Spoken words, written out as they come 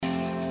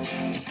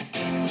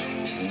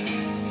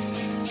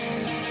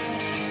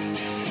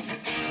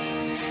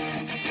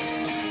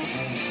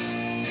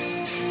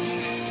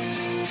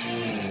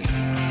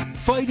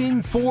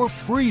fighting for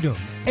freedom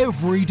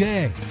every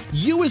day.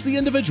 You as the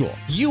individual,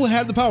 you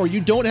have the power. You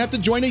don't have to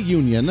join a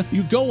union.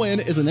 You go in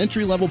as an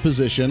entry-level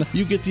position.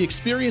 You get the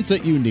experience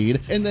that you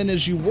need. And then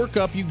as you work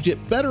up, you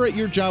get better at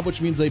your job,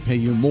 which means they pay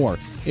you more.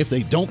 If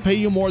they don't pay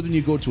you more, then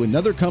you go to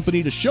another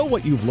company to show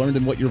what you've learned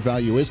and what your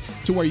value is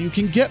to where you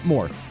can get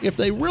more. If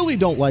they really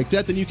don't like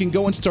that, then you can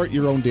go and start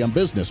your own damn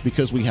business,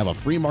 because we have a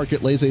free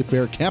market,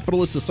 laissez-faire,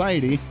 capitalist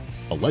society,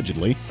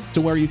 allegedly, to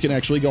where you can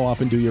actually go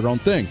off and do your own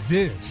thing.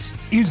 This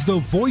is the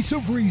Voice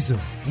of Reason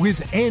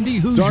with Andy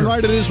Hoosier. Darn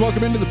right it is.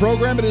 Welcome into the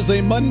program. It is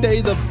a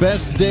Monday, the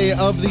best day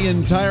of the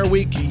entire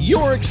week.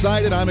 You're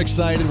excited. I'm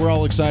excited. We're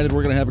all excited.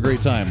 We're going to have a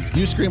great time.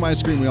 You scream, I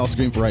scream. We all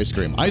scream for ice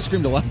cream. I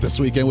screamed a lot this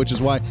weekend, which is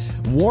why,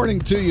 warning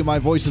to you, my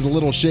voice is a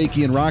little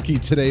shaky and rocky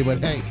today, but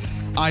hey,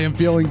 I am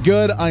feeling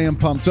good. I am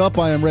pumped up.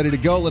 I am ready to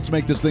go. Let's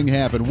make this thing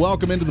happen.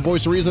 Welcome into the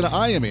Voice of Reason.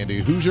 I am Andy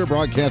Hoosier,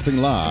 broadcasting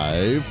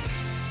live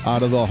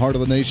out of the heart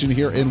of the nation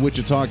here in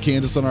Wichita,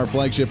 Kansas, on our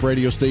flagship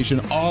radio station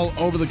all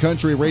over the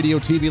country, radio,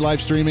 TV,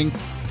 live streaming,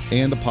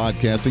 and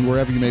podcasting,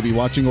 wherever you may be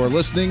watching or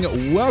listening.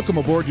 Welcome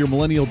aboard your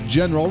Millennial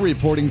General,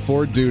 reporting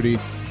for duty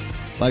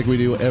like we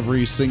do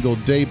every single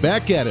day.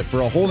 Back at it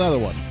for a whole nother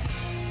one.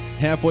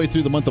 Halfway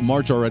through the month of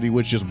March already,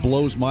 which just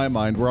blows my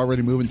mind. We're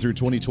already moving through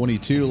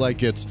 2022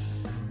 like it's,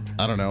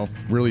 I don't know,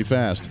 really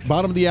fast.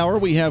 Bottom of the hour,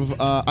 we have,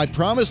 I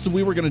promised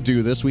we were going to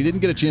do this. We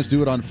didn't get a chance to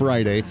do it on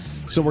Friday,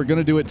 so we're going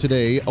to do it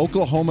today.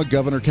 Oklahoma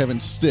Governor Kevin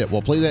Stitt.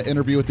 We'll play that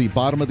interview at the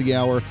bottom of the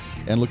hour,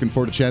 and looking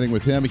forward to chatting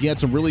with him. He had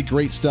some really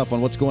great stuff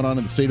on what's going on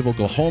in the state of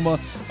Oklahoma,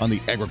 on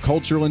the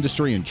agricultural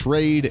industry and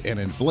trade and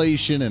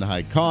inflation and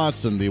high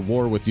costs and the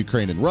war with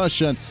Ukraine and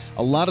Russia. And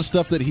a lot of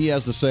stuff that he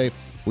has to say.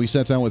 We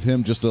sat down with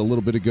him just a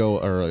little bit ago,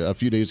 or a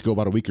few days ago,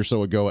 about a week or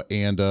so ago,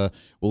 and we'll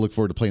look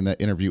forward to playing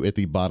that interview at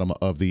the bottom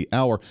of the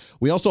hour.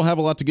 We also have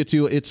a lot to get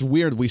to. It's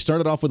weird. We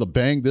started off with a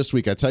bang this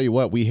week. I tell you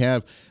what, we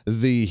have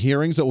the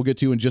hearings that we'll get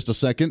to in just a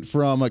second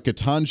from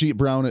Ketanji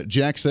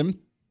Brown-Jackson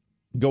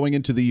going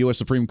into the U.S.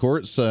 Supreme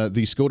Court,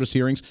 the SCOTUS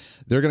hearings.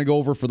 They're going to go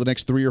over for the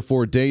next 3 or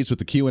 4 days with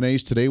the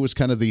Q&As. Today was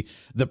kind of the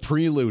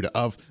prelude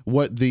of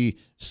what the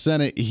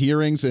Senate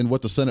hearings and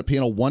what the Senate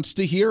panel wants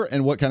to hear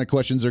and what kind of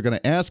questions they're going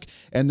to ask.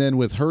 And then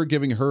with her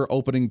giving her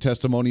opening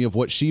testimony of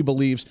what she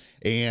believes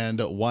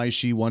and why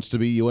she wants to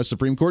be U.S.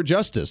 Supreme Court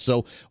Justice.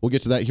 So we'll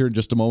get to that here in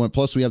just a moment.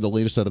 Plus, we have the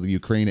latest out of the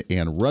Ukraine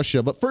and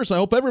Russia. But first, I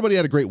hope everybody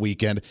had a great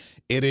weekend.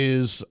 It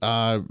is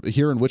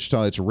here in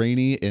Wichita. It's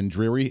rainy and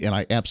dreary, and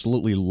I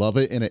absolutely love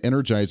it, and it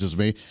energizes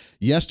me.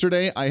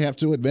 Yesterday, I have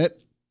to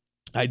admit,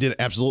 I did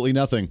absolutely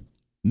nothing.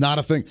 Not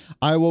a thing.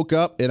 I woke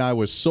up and I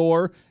was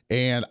sore,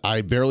 and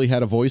I barely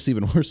had a voice,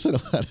 even worse than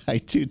what I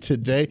do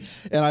today.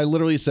 And I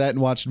literally sat and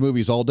watched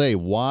movies all day.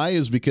 Why?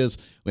 Is because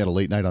we had a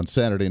late night on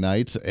Saturday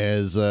night.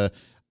 As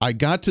I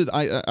got to,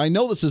 I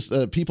know this is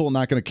people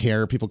not going to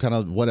care. People kind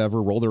of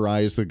whatever, roll their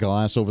eyes, the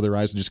glass over their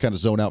eyes, and just kind of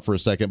zone out for a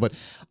second. But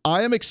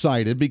I am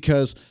excited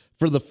because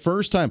for the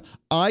first time,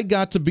 I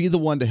got to be the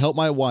one to help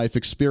my wife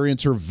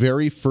experience her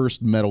very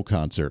first metal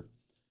concert.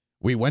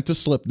 We went to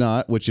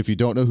Slipknot, which if you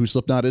don't know who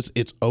Slipknot is,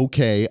 it's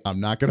okay.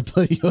 I'm not going to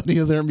play you any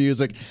of their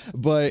music,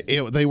 but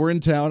they were in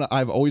town.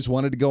 I've always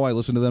wanted to go. I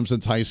listened to them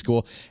since high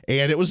school,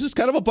 and it was just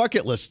kind of a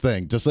bucket list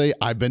thing to say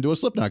I've been to a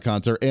Slipknot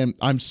concert, and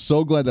I'm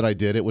so glad that I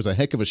did. It was a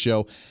heck of a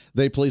show.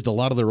 They played a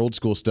lot of their old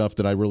school stuff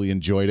that I really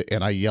enjoyed,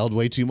 and I yelled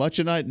way too much,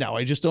 and now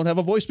I just don't have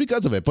a voice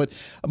because of it. But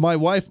my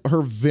wife,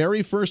 her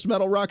very first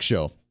metal rock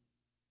show,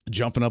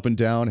 jumping up and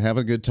down,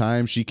 having a good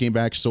time. She came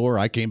back sore.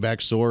 I came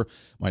back sore.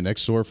 My neck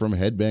sore from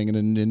headbanging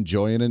and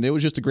enjoying, and it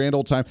was just a grand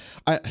old time.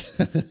 I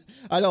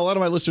know a lot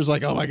of my listeners are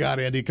like, oh my God,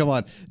 Andy, come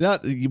on.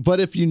 But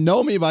if you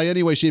know me by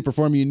any way, shape, or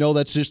form, you know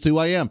that's just who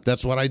I am.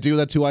 That's what I do.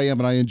 That's who I am,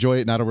 and I enjoy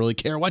it, and I don't really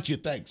care what you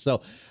think.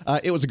 So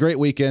it was a great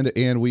weekend,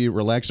 and we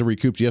relaxed and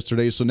recouped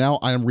yesterday. So now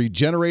I am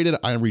regenerated.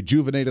 I am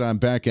rejuvenated. I'm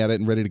back at it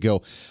and ready to go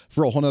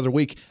for a whole nother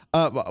week.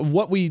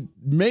 What we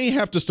may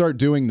have to start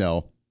doing,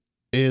 though,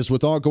 is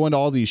with all going to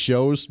all these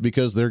shows,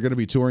 because they're going to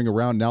be touring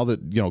around now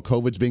that,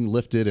 COVID's being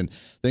lifted and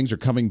things are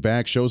coming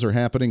back. Shows are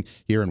happening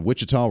here in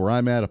Wichita, where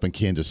I'm at, up in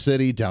Kansas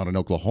City, down in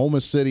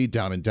Oklahoma City,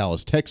 down in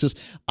Dallas, Texas.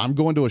 I'm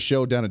going to a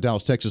show down in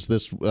Dallas, Texas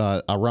this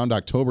around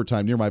October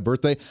time near my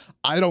birthday.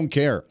 I don't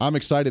care. I'm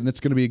excited, and it's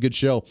going to be a good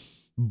show.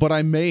 But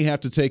I may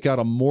have to take out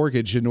a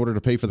mortgage in order to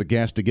pay for the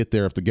gas to get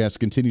there if the gas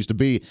continues to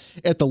be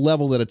at the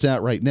level that it's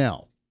at right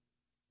now.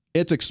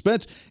 It's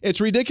expensive.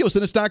 It's ridiculous,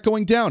 and it's not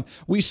going down.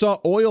 We saw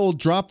oil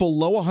drop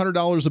below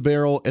 $100 a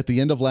barrel at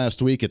the end of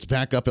last week. It's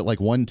back up at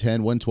like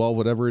 110, 112,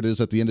 whatever it is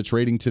at the end of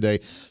trading today.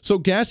 So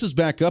gas is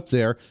back up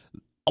there.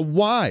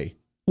 Why?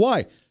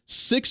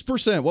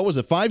 6%, what was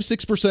it,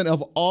 5-6%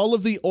 of all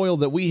of the oil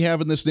that we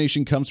have in this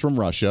nation comes from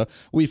Russia.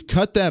 We've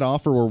cut that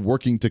off, or we're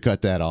working to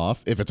cut that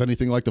off. If it's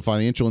anything like the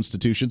financial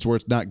institutions where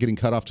it's not getting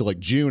cut off till like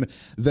June,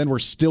 then we're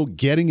still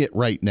getting it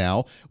right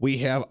now. We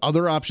have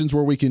other options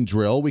where we can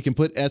drill. We can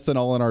put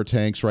ethanol in our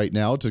tanks right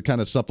now to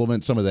kind of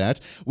supplement some of that.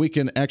 We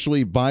can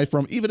actually buy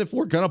from, even if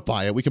we're going to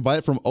buy it, we can buy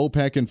it from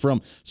OPEC and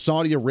from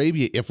Saudi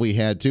Arabia if we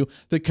had to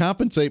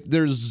compensate.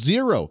 There's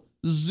zero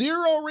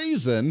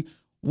reason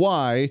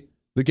why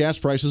the gas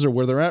prices are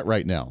where they're at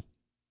right now.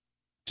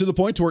 To the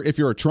point where if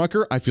you're a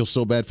trucker, I feel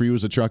so bad for you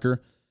as a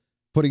trucker,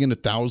 putting in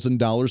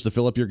 $1,000 to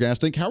fill up your gas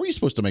tank. How are you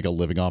supposed to make a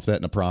living off that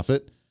and a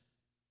profit?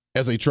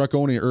 As a truck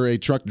owner or a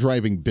truck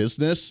driving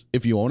business,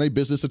 if you own a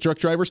business of truck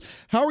drivers,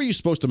 how are you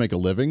supposed to make a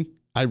living?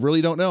 I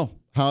really don't know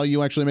how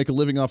you actually make a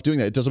living off doing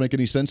that. It doesn't make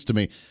any sense to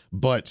me,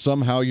 but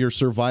somehow you're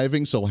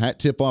surviving. So hat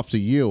tip off to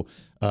you.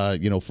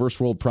 First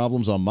world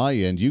problems on my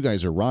end. You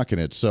guys are rocking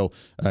it. So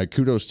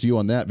kudos to you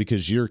on that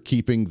because you're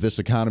keeping this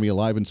economy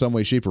alive in some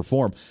way, shape, or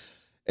form.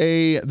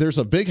 There's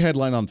a big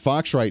headline on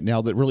Fox right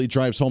now that really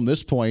drives home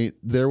this point.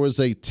 There was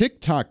a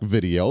TikTok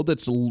video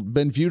that's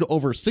been viewed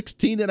over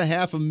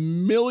 16.5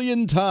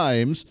 million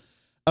times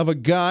of a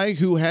guy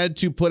who had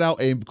to put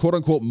out a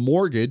quote-unquote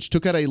mortgage,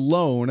 took out a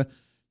loan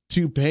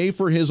to pay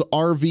for his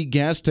RV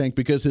gas tank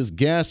because his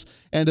gas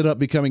ended up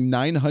becoming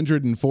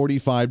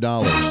 $945.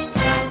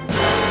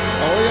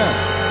 Oh, yes.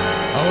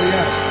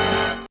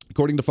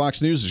 According to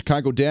Fox News, a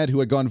Chicago dad who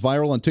had gone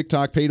viral on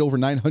TikTok paid over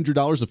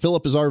 $900 to fill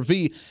up his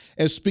RV,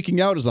 as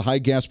speaking out as the high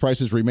gas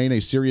prices remain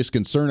a serious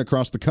concern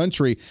across the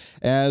country.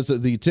 As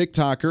the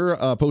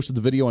TikToker posted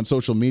the video on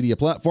social media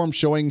platforms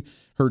showing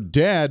her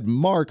dad,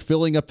 Mark,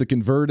 filling up the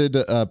converted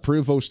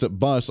Prevost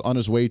bus on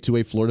his way to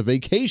a Florida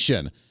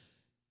vacation.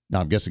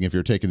 Now, I'm guessing if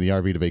you're taking the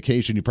RV to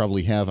vacation, you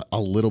probably have a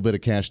little bit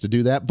of cash to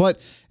do that.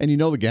 And you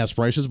know the gas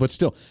prices, but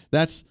still,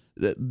 that's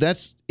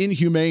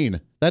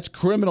inhumane. That's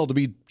criminal to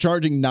be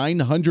charging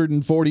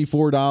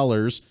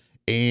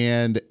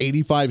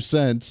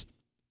 $944.85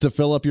 to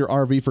fill up your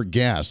RV for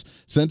gas.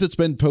 Since it's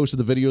been posted,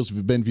 the videos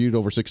have been viewed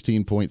over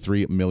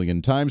 16.3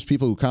 million times.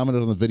 People who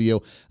commented on the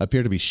video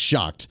appear to be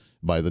shocked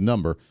by the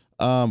number.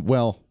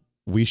 Well,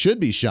 we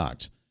should be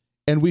shocked.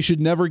 And we should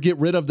never get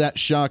rid of that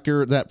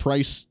shocker, that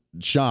price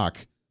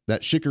shock,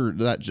 that shicker,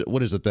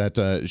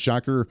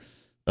 shocker,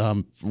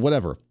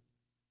 whatever.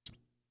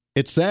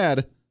 It's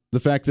sad, the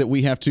fact that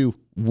we have to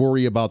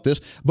worry about this.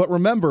 But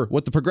remember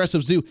what the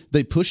progressives do.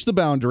 They push the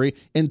boundary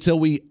until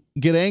we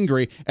get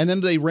angry, and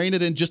then they rein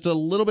it in just a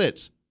little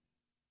bit.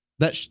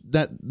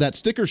 That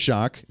sticker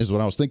shock is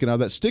what I was thinking of.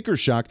 That sticker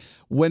shock,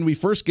 when we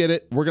first get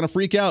it, we're going to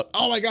freak out.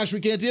 Oh, my gosh, we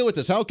can't deal with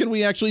this. How can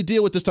we actually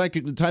deal with this type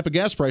of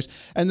gas price?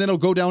 And then it'll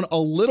go down a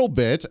little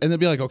bit, and then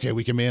be like, okay,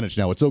 we can manage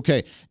now. It's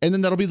okay. And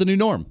then that'll be the new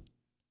norm.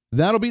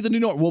 That'll be the new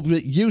norm. We'll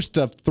be used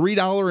to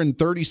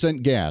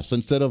 $3.30 gas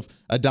instead of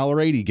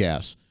 $1.80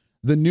 gas.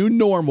 The new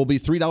norm will be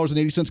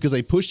 $3.80 because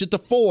they pushed it to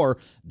 $4.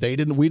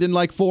 We didn't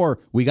like $4.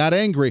 We got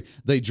angry.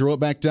 They drew it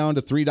back down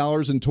to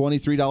 $3.20,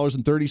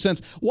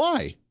 $3.30.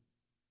 Why?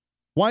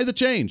 Why the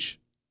change?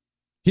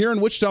 Here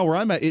in Wichita, where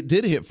I'm at, it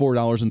did hit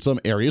 $4 in some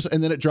areas,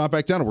 and then it dropped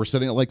back down. We're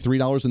sitting at like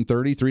 $3.30,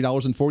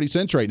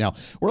 $3.40 right now.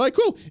 We're like,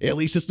 whoo, at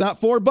least it's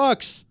not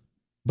 $4.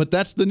 But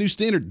that's the new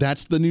standard.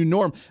 That's the new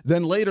norm.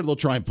 Then later they'll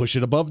try and push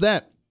it above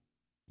that.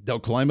 They'll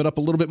climb it up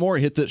a little bit more,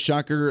 hit that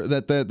shocker,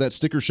 that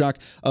sticker shock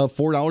of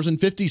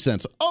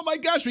 $4.50. Oh my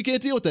gosh, we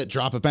can't deal with that.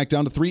 Drop it back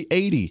down to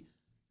 $3.80.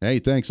 Hey,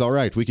 thanks. All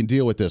right, we can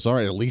deal with this. All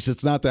right, at least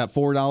it's not that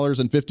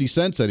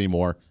 $4.50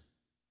 anymore.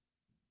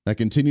 That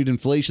continued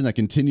inflation, that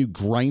continued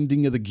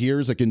grinding of the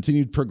gears, that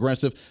continued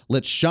progressive.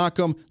 Let's shock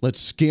them. Let's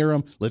scare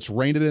them. Let's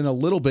rein it in a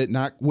little bit.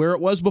 Not where it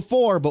was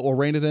before, but we'll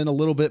rein it in a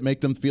little bit, make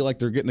them feel like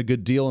they're getting a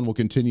good deal, and we'll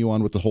continue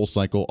on with the whole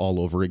cycle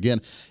all over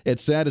again.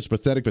 It's sad. It's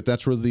pathetic, but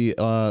that's where the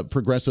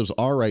progressives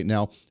are right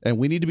now, and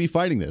we need to be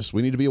fighting this.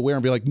 We need to be aware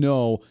and be like,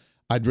 no,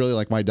 I'd really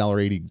like my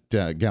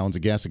 $1.80 gallons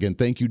of gas again.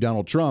 Thank you,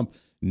 Donald Trump.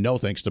 No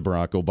thanks to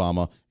Barack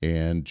Obama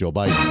and Joe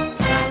Biden.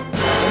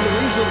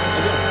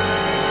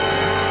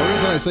 And the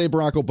reason I say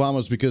Barack Obama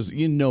is because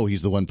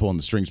he's the one pulling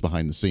the strings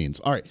behind the scenes.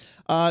 All right.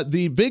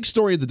 The big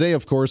story of the day,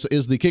 of course,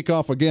 is the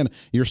kickoff. Again,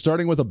 you're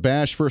starting with a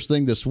bash. First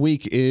thing this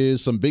week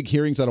is some big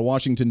hearings out of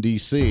Washington,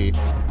 D.C.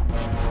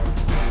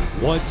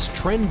 What's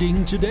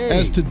trending today?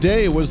 As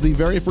today was the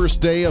very first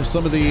day of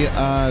some of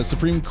the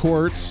Supreme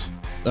Court,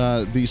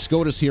 the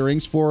SCOTUS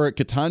hearings for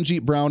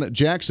Ketanji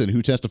Brown-Jackson,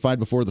 who testified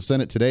before the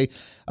Senate today.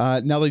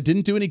 Now, they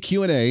didn't do any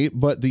Q&A,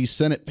 but the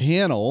Senate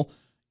panel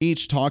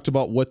each talked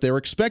about what they're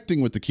expecting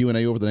with the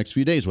Q&A over the next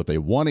few days, what they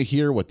want to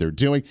hear, what they're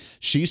doing.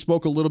 She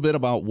spoke a little bit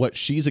about what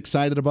she's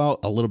excited about,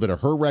 a little bit of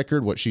her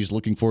record, what she's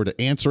looking forward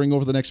to answering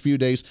over the next few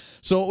days.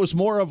 So it was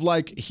more of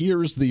like,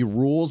 here's the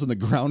rules and the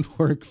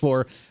groundwork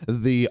for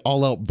the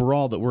all-out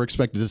brawl that we're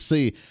expected to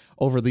see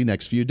over the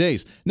next few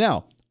days.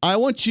 Now, I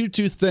want you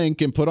to think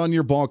and put on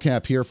your ball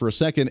cap here for a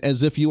second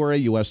as if you are a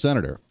U.S.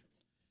 Senator.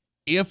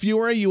 If you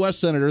were a U.S.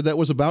 Senator that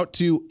was about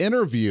to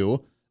interview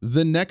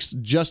the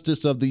next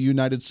justice of the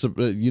United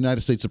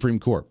States Supreme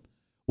Court,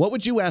 what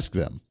would you ask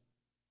them?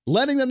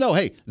 Letting them know,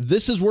 hey,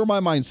 this is where my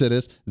mindset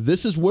is.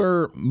 This is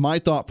where my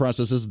thought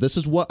process is. This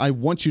is what I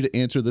want you to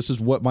answer. This is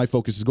what my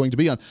focus is going to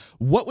be on.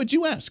 What would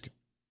you ask?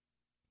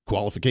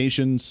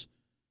 Qualifications,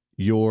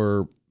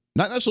 your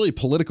not necessarily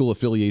political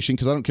affiliation,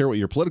 because I don't care what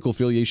your political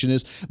affiliation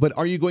is, but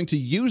are you going to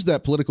use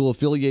that political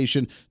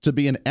affiliation to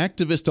be an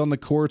activist on the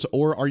court,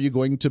 or are you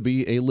going to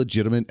be a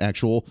legitimate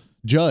actual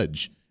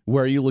judge,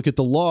 where you look at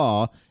the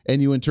law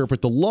and you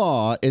interpret the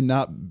law and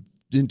not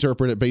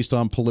interpret it based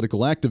on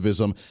political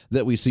activism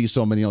that we see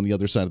so many on the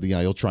other side of the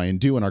aisle try and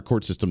do in our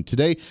court system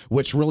today,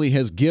 which really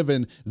has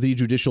given the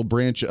judicial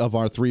branch of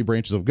our three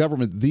branches of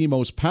government the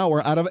most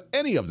power out of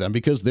any of them,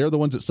 because they're the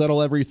ones that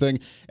settle everything,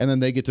 and then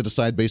they get to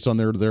decide based on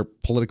their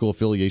political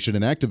affiliation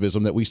and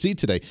activism that we see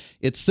today.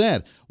 It's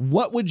sad.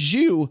 What would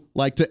you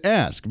like to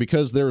ask?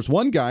 Because there's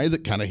one guy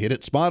that kind of hit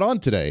it spot on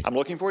today. I'm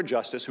looking for a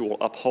justice who will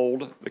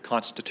uphold the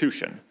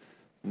Constitution,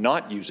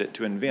 not use it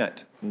to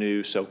invent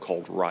new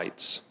so-called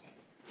rights.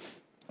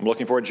 I'm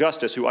looking for a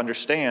justice who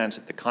understands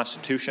that the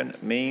Constitution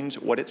means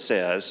what it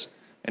says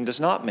and does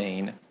not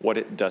mean what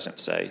it doesn't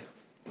say.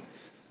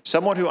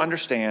 Someone who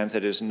understands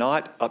that it is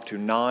not up to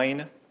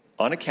 9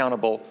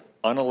 unaccountable,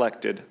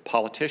 unelected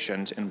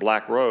politicians in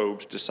black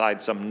robes to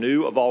decide some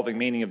new evolving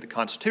meaning of the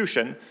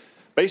Constitution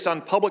based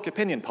on public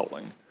opinion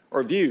polling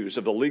or views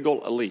of the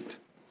legal elite.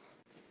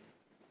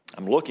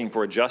 I'm looking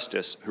for a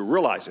justice who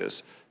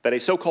realizes that a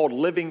so-called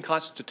living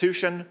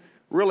Constitution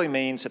really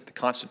means that the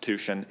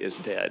Constitution is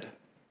dead.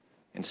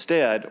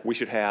 Instead, we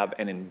should have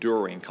an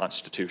enduring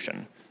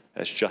Constitution,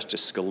 as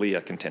Justice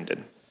Scalia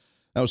contended.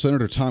 That was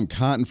Senator Tom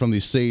Cotton from the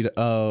state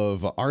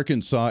of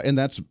Arkansas, and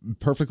that's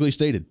perfectly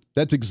stated.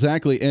 That's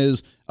exactly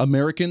as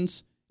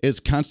Americans, as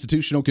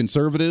constitutional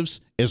conservatives,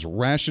 as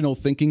rational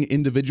thinking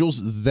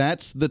individuals,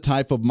 that's the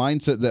type of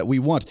mindset that we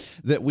want.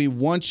 That we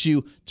want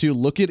you to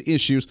look at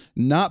issues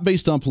not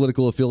based on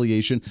political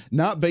affiliation,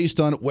 not based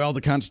on, well, the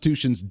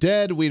Constitution's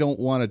dead, we don't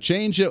want to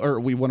change it, or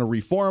we want to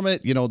reform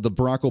it. You know, the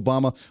Barack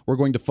Obama, we're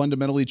going to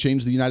fundamentally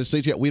change the United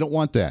States. Yeah, we don't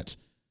want that.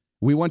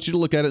 We want you to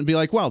look at it and be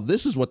like, wow,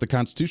 this is what the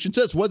Constitution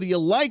says. Whether you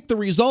like the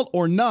result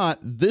or not,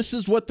 this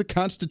is what the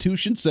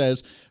Constitution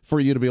says for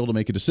you to be able to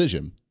make a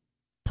decision.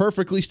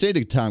 Perfectly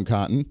stated, Tom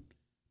Cotton.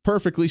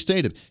 Perfectly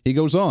stated. He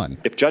goes on.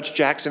 If Judge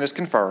Jackson is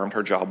confirmed,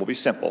 her job will be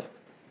simple.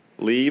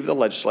 Leave the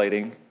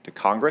legislating to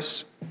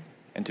Congress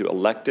and to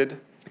elected,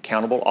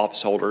 accountable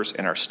office holders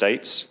in our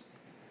states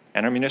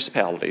and our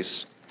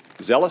municipalities.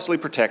 Zealously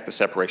protect the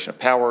separation of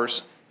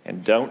powers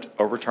and don't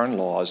overturn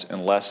laws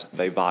unless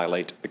they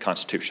violate the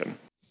Constitution.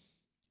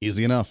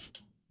 Easy enough.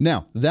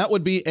 Now, that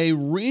would be a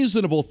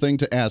reasonable thing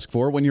to ask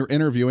for when you're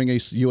interviewing a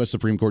U.S.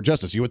 Supreme Court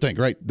justice. You would think,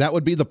 right? That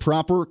would be the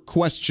proper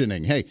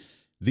questioning. Hey,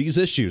 these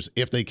issues,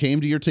 if they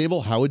came to your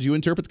table, how would you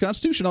interpret the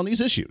Constitution on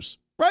these issues?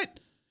 Right?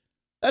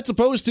 That's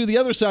opposed to the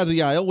other side of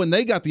the aisle when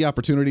they got the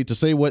opportunity to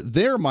say what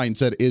their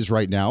mindset is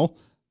right now,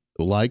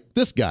 like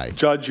this guy.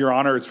 Judge, Your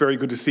Honor, it's very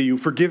good to see you.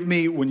 Forgive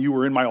me, when you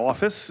were in my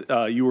office,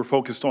 you were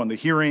focused on the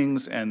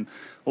hearings and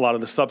a lot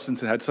of the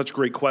substance and had such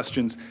great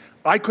questions.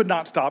 I could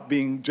not stop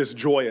being just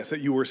joyous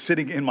that you were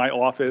sitting in my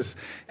office,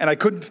 and I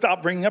couldn't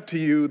stop bringing up to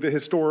you the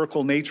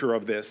historical nature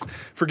of this.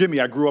 Forgive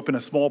me, I grew up in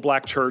a small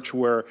black church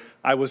where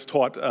I was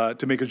taught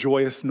to make a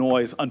joyous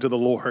noise unto the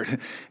Lord.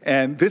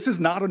 And this is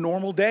not a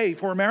normal day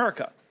for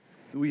America.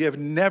 We have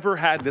never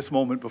had this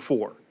moment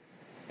before.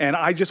 And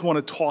I just want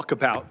to talk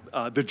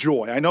about the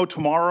joy. I know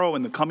tomorrow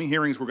in the coming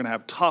hearings we're going to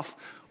have tough,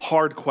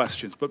 hard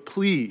questions, but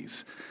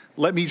please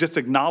let me just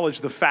acknowledge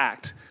the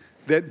fact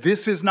that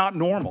this is not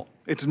normal.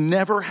 It's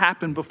never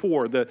happened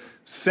before. The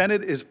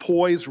Senate is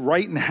poised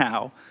right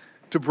now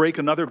to break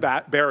another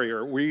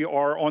barrier. We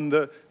are on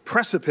the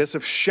precipice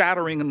of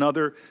shattering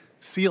another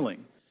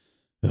ceiling.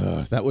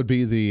 That would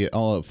be the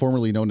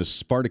formerly known as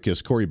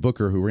Spartacus, Cory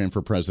Booker, who ran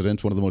for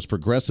president, one of the most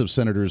progressive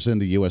senators in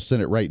the U.S.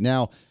 Senate right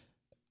now.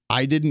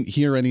 I didn't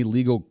hear any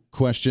legal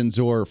questions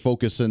or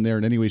focus in there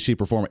in any way,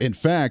 shape, or form. In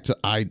fact,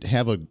 I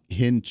have an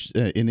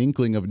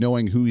inkling of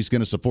knowing who he's going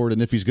to support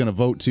and if he's going to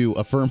vote to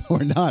affirm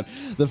or not.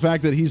 The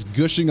fact that he's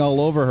gushing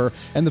all over her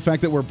and the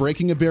fact that we're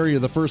breaking a barrier,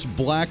 the first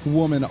black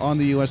woman on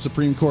the U.S.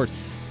 Supreme Court,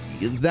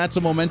 that's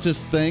a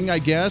momentous thing, I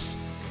guess.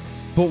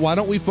 But why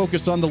don't we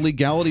focus on the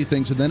legality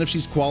things? And then if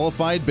she's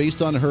qualified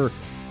based on her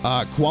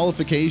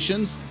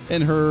qualifications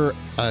and her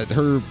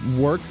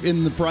work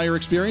in the prior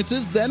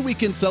experiences, then we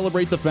can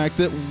celebrate the fact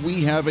that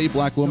we have a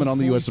black woman on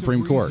the U.S.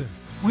 Supreme Court.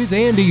 With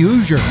Andy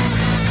Hoosier.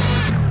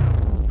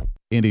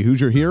 Andy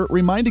Hoosier here,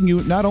 reminding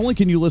you not only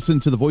can you listen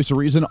to the Voice of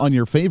Reason on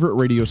your favorite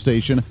radio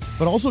station,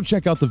 but also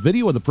check out the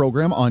video of the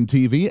program on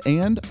TV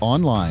and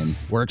online.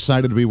 We're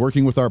excited to be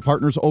working with our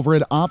partners over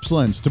at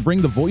OpsLens to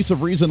bring the Voice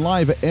of Reason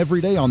live every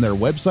day on their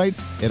website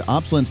at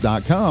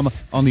opslens.com,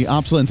 on the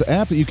OpsLens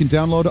app that you can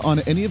download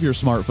on any of your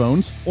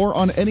smartphones, or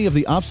on any of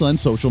the OpsLens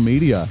social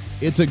media.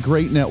 It's a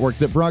great network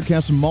that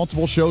broadcasts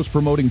multiple shows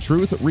promoting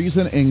truth,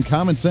 reason, and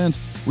common sense,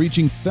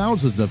 reaching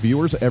thousands of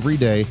viewers every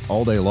day,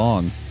 all day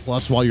long.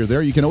 Plus, while you're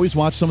there, you can always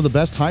watch some of the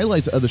best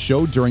highlights of the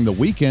show during the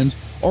weekends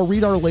or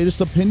read our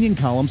latest opinion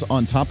columns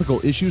on topical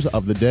issues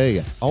of the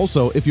day.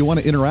 Also, if you want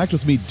to interact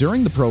with me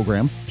during the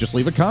program, just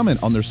leave a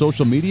comment on their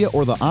social media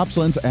or the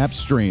OpsLens app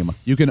stream.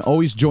 You can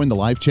always join the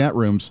live chat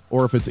rooms,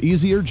 or if it's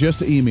easier,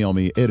 just email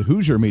me at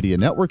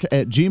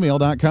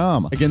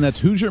HoosierMediaNetwork@gmail.com. Again,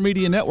 that's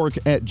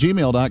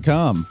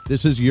HoosierMediaNetwork@gmail.com.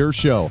 This is your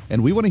show,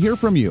 and we want to hear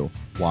from you.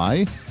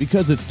 Why?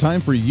 Because it's time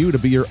for you to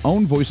be your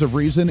own voice of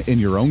reason in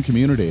your own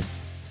community.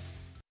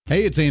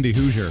 Hey, it's Andy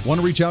Hoosier.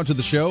 Want to reach out to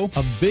the show?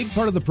 A big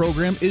part of the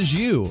program is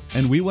you,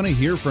 and we want to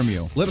hear from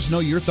you. Let us know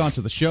your thoughts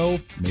of the show,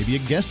 maybe a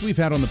guest we've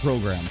had on the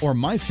program, or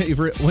my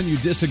favorite, when you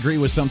disagree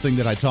with something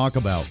that I talk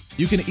about.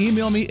 You can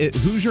email me at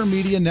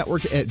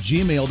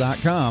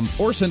HoosierMediaNetwork@gmail.com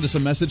or send us a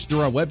message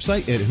through our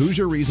website at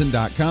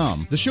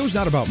HoosierReason.com. The show's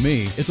not about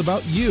me, it's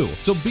about you.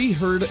 So be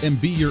heard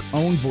and be your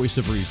own voice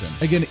of reason.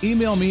 Again,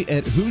 email me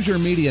at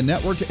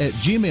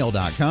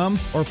HoosierMediaNetwork@gmail.com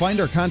or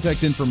find our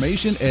contact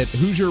information at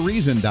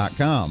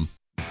HoosierReason.com.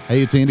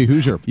 Hey, it's Andy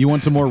Hoosier. You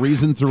want some more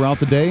reason throughout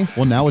the day?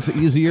 Well, now it's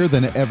easier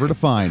than ever to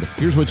find.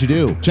 Here's what you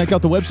do. Check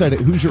out the website at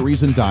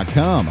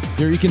HoosierReason.com.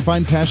 There you can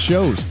find past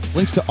shows,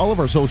 links to all of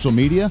our social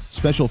media,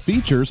 special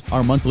features,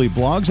 our monthly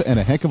blogs, and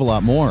a heck of a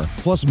lot more.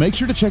 Plus, make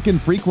sure to check in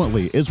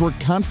frequently as we're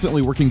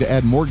constantly working to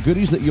add more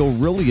goodies that you'll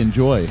really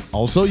enjoy.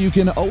 Also, you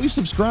can always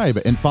subscribe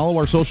and follow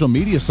our social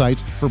media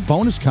sites for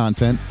bonus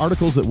content,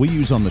 articles that we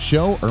use on the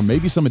show, or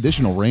maybe some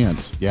additional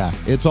rants. Yeah,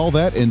 it's all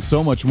that and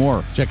so much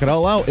more. Check it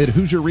all out at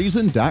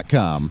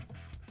HoosierReason.com.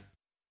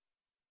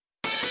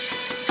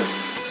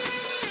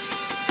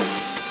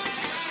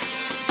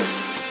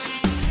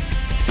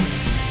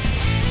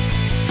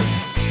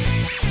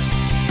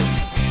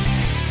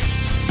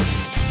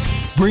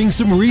 Bring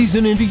some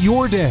reason into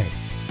your day.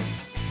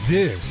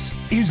 This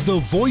is the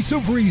Voice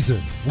of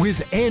Reason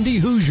with Andy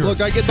Hoosier. Look,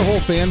 I get the whole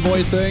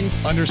fanboy thing.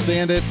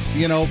 Understand it.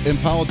 You know, in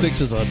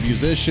politics, as a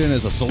musician,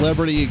 as a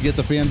celebrity, you get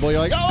the fanboy. You're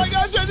like, oh my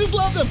gosh, I just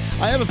love them.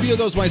 I have a few of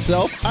those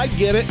myself. I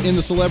get it in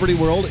the celebrity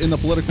world, in the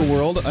political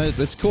world.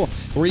 It's cool.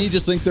 Where you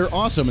just think they're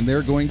awesome and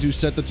they're going to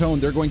set the tone.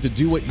 They're going to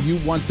do what you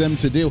want them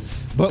to do.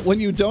 But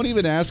when you don't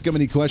even ask them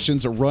any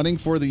questions, running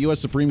for the U.S.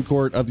 Supreme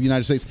Court of the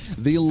United States,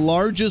 the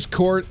largest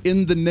court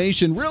in the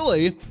nation,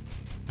 really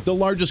the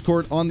largest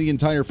court on the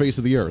entire face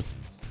of the earth,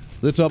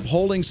 that's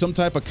upholding some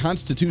type of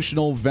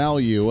constitutional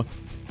value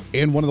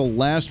in one of the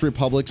last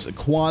republics,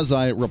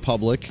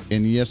 quasi-republic,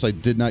 and yes, I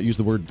did not use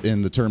the word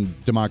in the term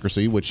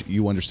democracy, which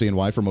you understand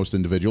why for most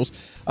individuals,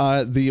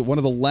 one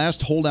of the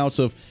last holdouts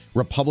of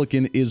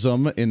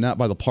republicanism, and not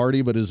by the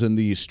party, but is in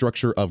the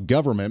structure of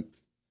government.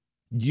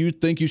 You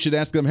think you should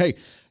ask them, hey,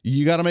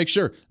 you got to make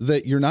sure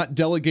that you're not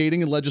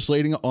delegating and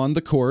legislating on the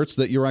courts,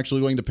 that you're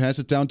actually going to pass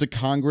it down to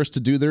Congress to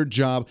do their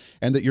job,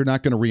 and that you're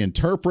not going to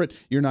reinterpret,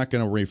 you're not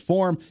going to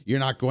reform, you're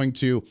not going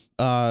to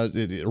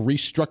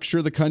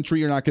restructure the country,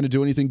 you're not going to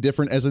do anything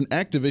different as an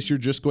activist, you're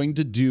just going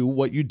to do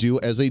what you do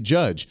as a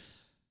judge.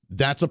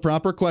 That's a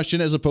proper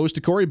question, as opposed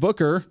to Cory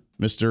Booker,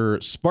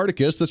 Mr.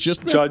 Spartacus. That's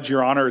just Judge,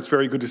 Your Honor, it's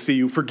very good to see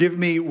you. Forgive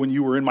me, when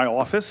you were in my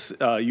office,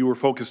 you were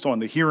focused on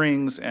the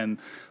hearings and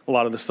a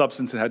lot of the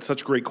substance and had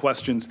such great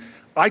questions.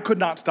 I could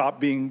not stop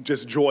being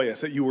just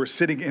joyous that you were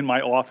sitting in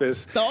my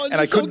office, and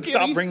I couldn't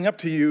stop bringing up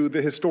to you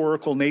the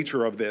historical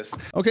nature of this.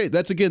 Okay,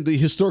 that's again the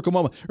historical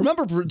moment.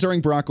 Remember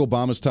during Barack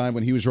Obama's time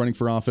when he was running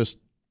for office,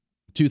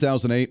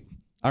 2008?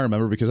 I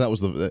remember because that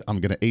was I'm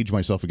going to age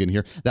myself again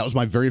here. That was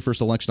my very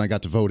first election I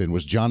got to vote in,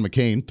 was John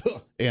McCain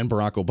and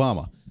Barack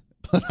Obama.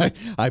 But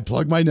I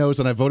plugged my nose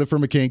and I voted for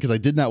McCain because I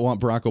did not want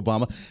Barack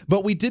Obama.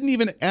 But we didn't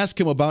even ask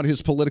him about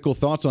his political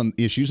thoughts on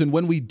issues. And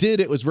when we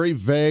did, it was very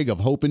vague, of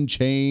hope and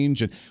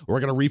change. And we're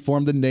going to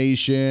reform the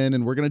nation.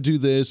 And we're going to do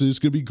this. And it's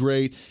going to be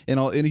great.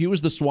 And he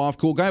was the suave,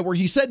 cool guy where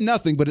he said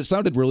nothing, but it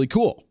sounded really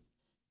cool.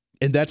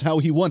 And that's how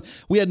he won.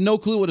 We had no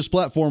clue what his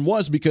platform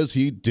was because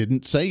he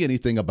didn't say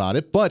anything about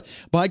it. But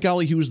by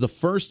golly, he was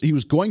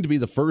going to be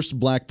the first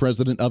black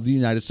president of the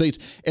United States.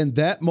 And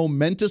that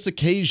momentous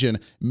occasion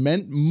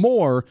meant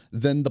more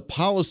than the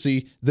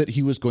policy that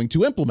he was going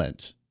to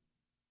implement.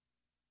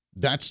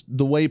 That's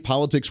the way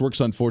politics works,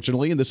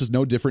 unfortunately, and this is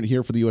no different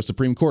here for the U.S.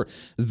 Supreme Court.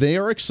 They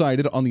are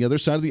excited on the other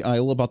side of the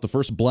aisle about the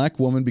first black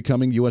woman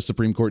becoming U.S.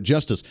 Supreme Court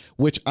Justice,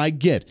 which I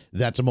get.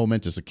 That's a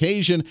momentous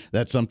occasion.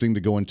 That's something to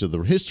go into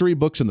the history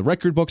books and the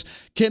record books.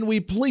 Can we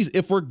please,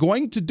 if we're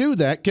going to do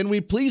that, can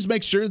we please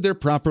make sure they're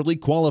properly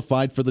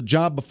qualified for the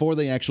job before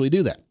they actually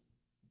do that?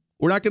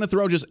 We're not going to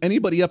throw just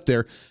anybody up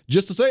there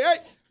just to say, hey,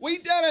 we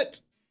did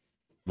it.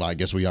 Well, I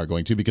guess we are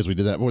going to, because we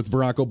did that with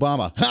Barack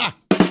Obama. Ha!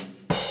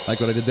 Like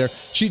what I did there.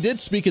 She did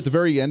speak at the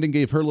very end and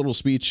gave her little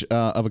speech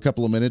of a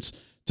couple of minutes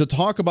to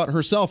talk about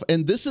herself.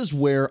 And this is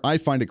where I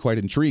find it quite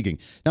intriguing.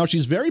 Now,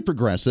 she's very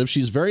progressive.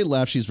 She's very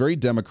left. She's very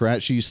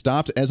Democrat. She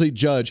stopped, as a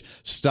judge,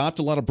 stopped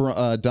a lot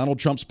of Donald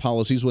Trump's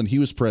policies when he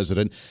was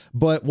president.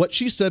 But what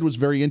she said was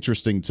very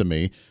interesting to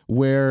me,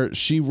 where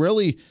she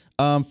really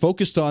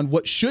focused on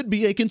what should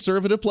be a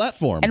conservative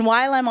platform. And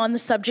while I'm on the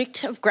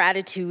subject of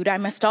gratitude, I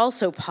must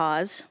also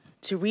pause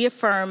to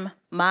reaffirm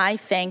my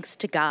thanks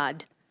to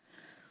God.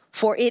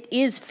 For it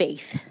is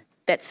faith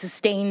that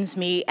sustains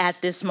me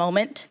at this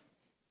moment.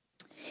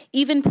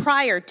 Even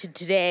prior to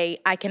today,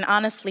 I can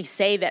honestly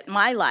say that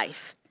my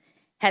life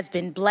has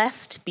been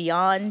blessed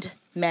beyond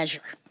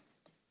measure.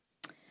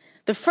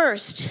 The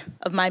first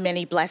of my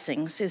many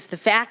blessings is the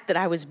fact that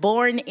I was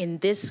born in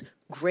this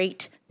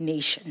great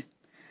nation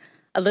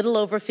a little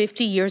over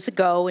 50 years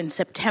ago in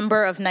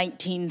September of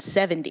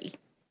 1970.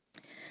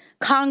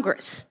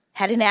 Congress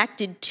had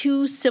enacted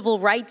 2 civil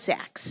rights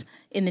acts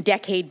in the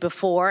decade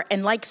before,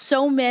 and like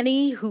so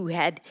many who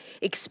had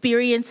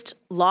experienced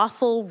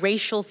lawful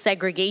racial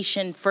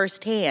segregation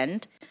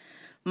firsthand,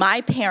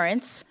 my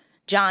parents,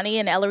 Johnny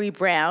and Ellery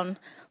Brown,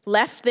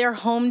 left their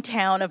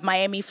hometown of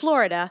Miami,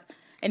 Florida,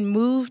 and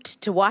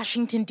moved to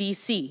Washington,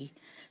 D.C.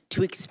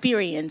 to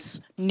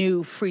experience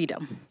new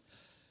freedom.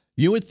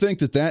 You would think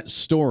that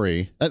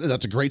story,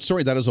 that's a great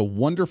story. That is a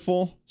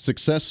wonderful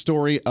success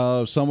story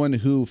of someone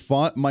who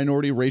fought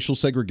minority racial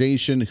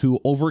segregation, who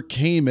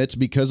overcame it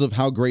because of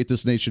how great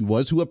this nation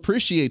was, who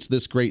appreciates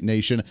this great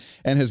nation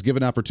and has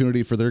given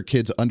opportunity for their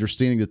kids,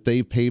 understanding that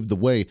they've paved the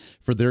way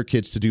for their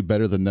kids to do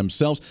better than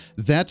themselves.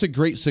 That's a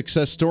great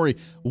success story.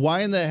 Why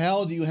in the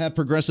hell do you have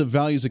progressive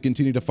values that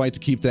continue to fight to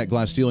keep that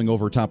glass ceiling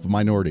over top of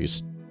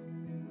minorities?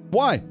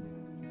 Why?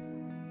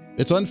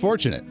 It's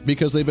unfortunate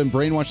because they've been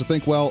brainwashed to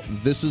think, well,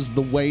 this is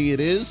the way it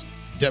is.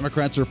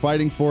 Democrats are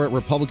fighting for it.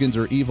 Republicans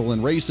are evil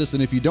and racist.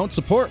 And if you don't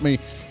support me,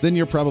 then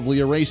you're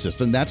probably a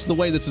racist. And that's the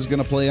way this is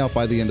going to play out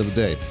by the end of the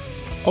day.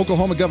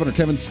 Oklahoma Governor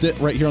Kevin Stitt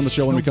right here on the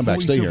show when we come back.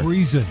 Stay here. Voice of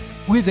Reason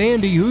with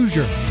Andy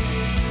Hoosier.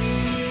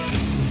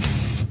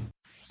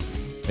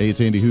 Hey,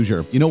 it's Andy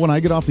Hoosier. You know, when I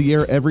get off the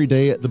air every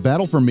day, the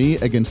battle for me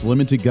against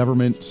limited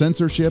government,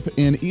 censorship,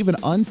 and even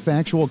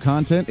unfactual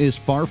content is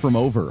far from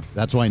over.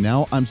 That's why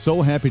now I'm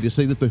so happy to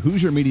say that the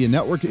Hoosier Media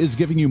Network is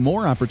giving you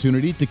more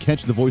opportunity to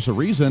catch the voice of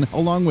reason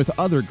along with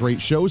other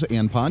great shows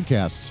and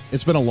podcasts.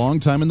 It's been a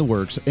long time in the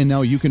works, and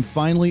now you can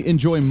finally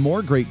enjoy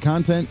more great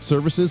content,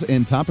 services,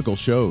 and topical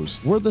shows.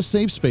 We're the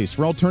safe space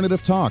for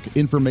alternative talk,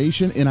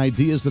 information, and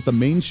ideas that the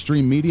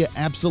mainstream media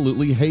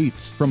absolutely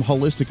hates. From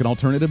holistic and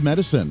alternative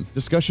medicine,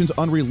 discussions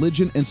on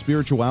religion and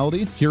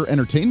spirituality, pure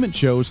entertainment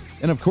shows,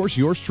 and of course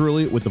yours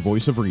truly with the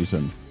voice of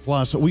reason.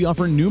 Plus, we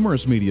offer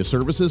numerous media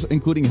services,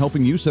 including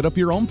helping you set up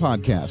your own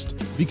podcast.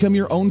 Become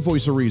your own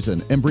voice of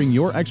reason and bring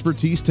your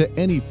expertise to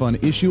any fun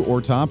issue or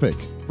topic.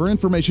 For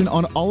information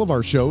on all of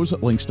our shows,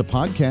 links to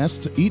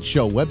podcasts, each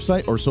show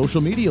website or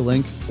social media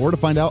link, or to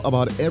find out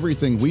about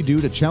everything we do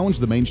to challenge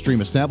the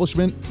mainstream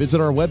establishment, visit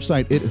our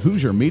website at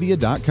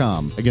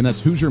HoosierMedia.com. Again,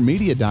 that's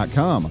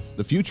HoosierMedia.com,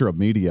 the future of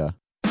media.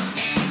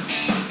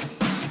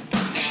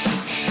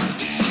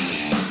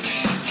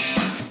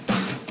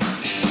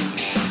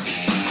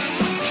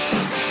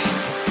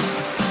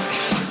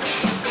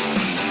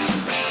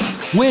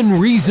 When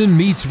Reason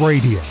Meets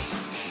Radio.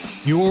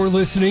 You're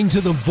listening to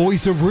the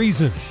Voice of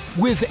Reason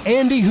with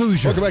Andy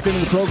Hoosier. Welcome back into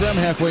the program.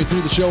 Halfway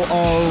through the show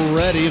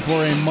already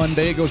for a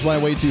Monday. It goes by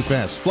way too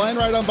fast. Flying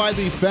right on by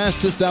the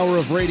fastest hour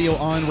of radio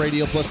on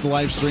radio, plus the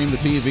live stream, the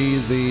TV,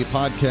 the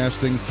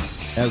podcasting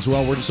as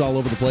well. We're just all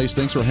over the place.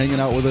 Thanks for hanging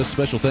out with us.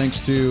 Special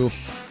thanks to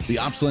the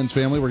OpsLens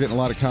family. We're getting a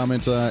lot of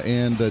comments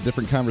and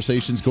different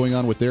conversations going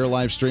on with their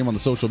live stream on the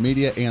social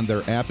media and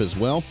their app as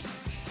well.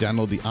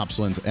 Download the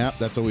OpsLens app.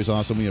 That's always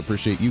awesome. We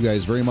appreciate you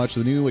guys very much.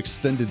 The new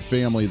extended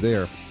family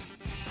there,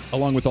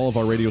 along with all of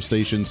our radio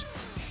stations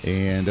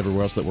and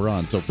everywhere else that we're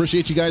on. So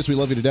appreciate you guys. We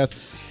love you to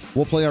death.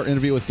 We'll play our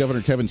interview with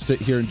Governor Kevin Stitt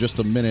here in just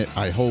a minute,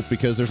 I hope,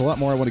 because there's a lot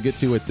more I want to get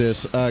to with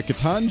this.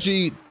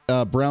 Ketanji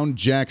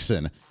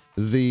Brown-Jackson,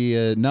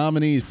 the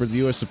nominee for the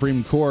U.S.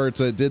 Supreme Court,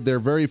 did their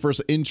very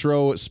first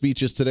intro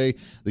speeches today.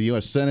 The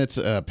U.S. Senate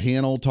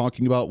panel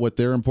talking about what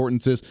their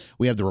importance is.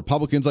 We have the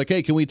Republicans like,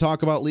 hey, can we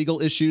talk about legal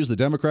issues? The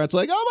Democrats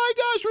like, oh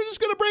my gosh, we're just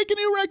going to break a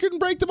new record and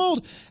break the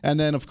mold. And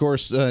then, of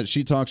course,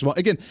 she talks about,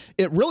 again,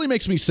 it really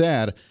makes me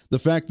sad, the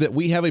fact that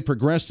we have a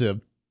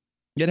progressive.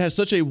 It has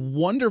such a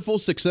wonderful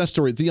success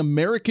story, the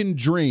American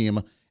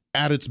dream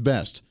at its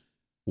best.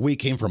 We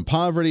came from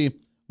poverty.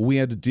 We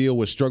had to deal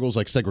with struggles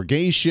like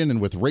segregation and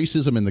with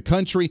racism in the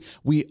country.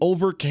 We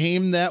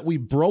overcame that. We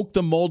broke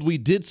the mold. We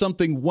did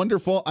something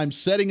wonderful. I'm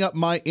setting up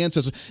my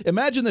ancestors.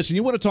 Imagine this. And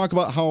you want to talk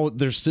about how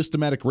there's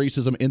systematic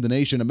racism in the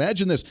nation.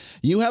 Imagine this.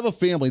 You have a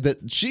family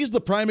that she's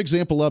the prime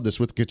example of this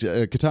with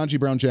Ketanji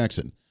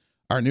Brown-Jackson,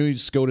 our new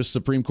SCOTUS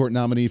Supreme Court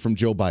nominee from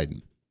Joe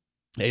Biden.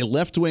 A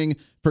left-wing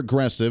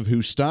progressive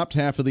who stopped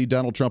half of the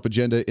Donald Trump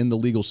agenda in the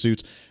legal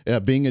suits,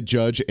 being a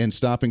judge and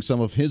stopping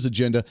some of his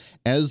agenda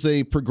as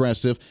a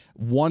progressive,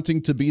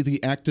 wanting to be the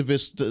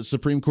activist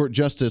Supreme Court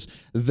justice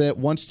that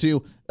wants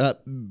to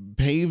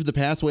pave the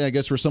pathway, I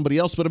guess, for somebody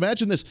else. But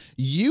imagine this.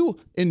 You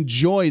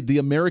enjoyed the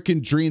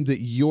American dream that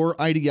your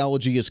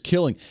ideology is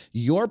killing.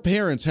 Your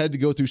parents had to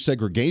go through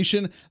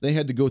segregation. They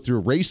had to go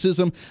through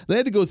racism. They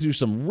had to go through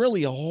some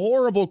really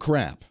horrible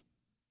crap.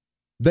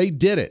 They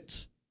did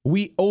it.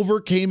 We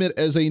overcame it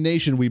as a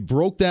nation. We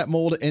broke that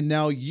mold, and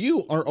now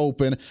you are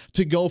open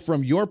to go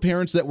from your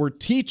parents that were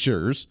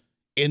teachers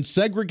in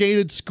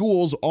segregated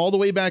schools all the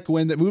way back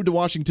when, that moved to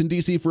Washington,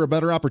 D.C. for a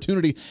better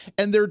opportunity,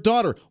 and their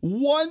daughter,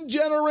 one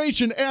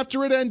generation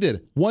after it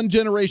ended, one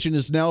generation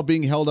is now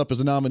being held up as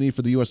a nominee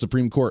for the U.S.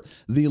 Supreme Court,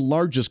 the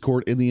largest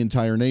court in the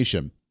entire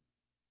nation.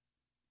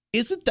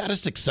 Isn't that a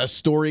success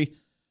story?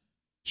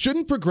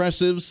 Shouldn't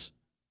progressives,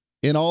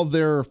 in all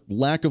their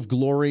lack of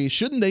glory,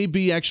 shouldn't they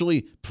be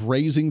actually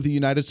praising the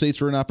United States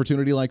for an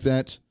opportunity like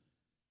that?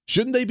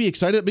 Shouldn't they be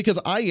excited? Because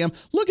I am.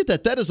 Look at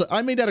that.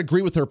 I may not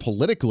agree with her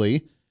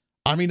politically.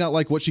 I may not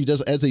like what she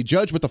does as a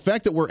judge, but the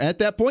fact that we're at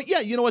that point,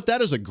 yeah, you know what?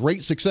 That is a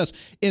great success.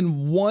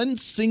 In one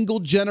single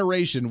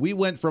generation, we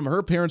went from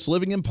her parents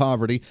living in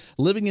poverty,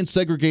 living in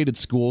segregated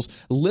schools,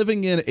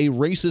 living in a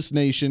racist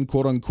nation,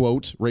 quote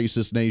unquote,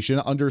 racist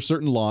nation under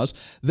certain laws,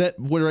 that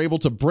were able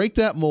to break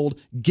that mold,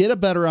 get a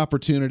better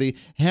opportunity,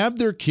 have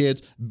their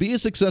kids, be a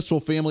successful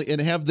family, and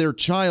have their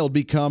child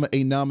become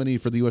a nominee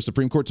for the U.S.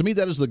 Supreme Court. To me,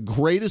 that is the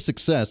greatest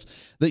success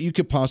that you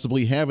could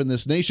possibly have in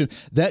this nation.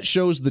 That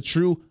shows the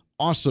true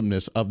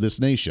awesomeness of this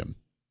nation.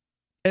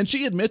 And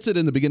she admits it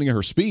in the beginning of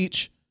her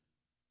speech.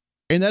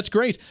 And that's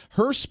great.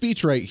 Her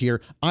speech right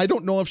here, I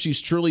don't know if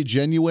she's truly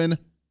genuine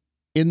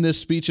in this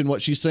speech and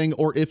what she's saying,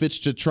 or if it's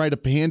to try to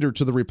pander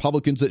to the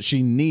Republicans that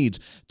she needs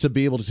to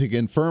be able to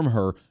confirm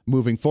her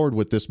moving forward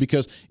with this.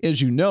 Because,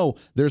 as you know,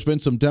 there's been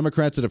some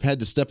Democrats that have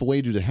had to step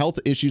away due to health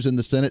issues in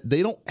the Senate.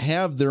 They don't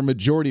have their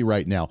majority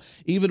right now,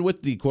 even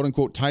with the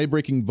quote-unquote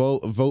tie-breaking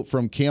vote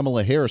from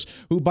Kamala Harris,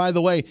 who, by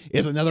the way,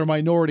 is another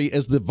minority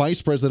as the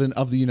vice president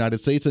of the United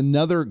States,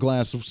 another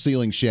glass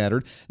ceiling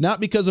shattered, not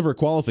because of her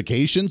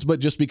qualifications, but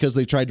just because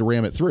they tried to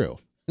ram it through.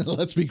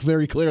 Let's be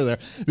very clear there,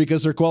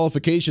 because her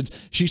qualifications,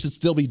 she should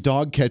still be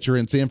dog catcher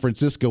in San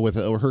Francisco with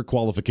her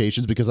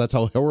qualifications, because that's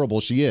how horrible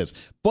she is.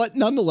 But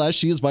nonetheless,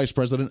 she is vice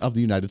president of the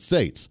United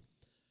States.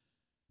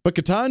 But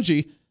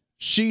Ketanji,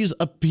 she's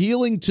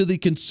appealing to the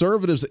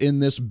conservatives in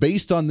this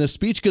based on this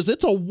speech, because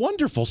it's a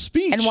wonderful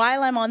speech. And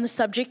while I'm on the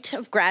subject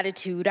of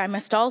gratitude, I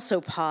must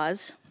also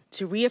pause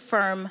to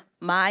reaffirm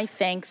my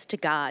thanks to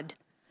God,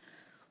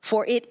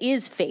 for it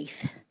is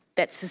faith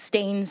that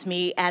sustains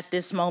me at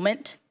this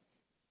moment.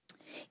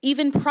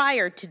 Even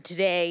prior to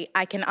today,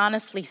 I can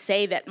honestly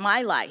say that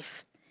my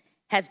life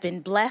has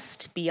been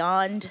blessed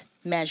beyond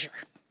measure.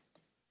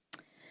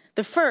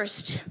 The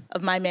first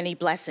of my many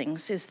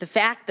blessings is the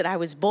fact that I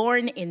was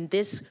born in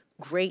this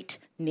great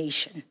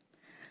nation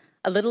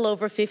a little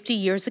over 50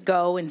 years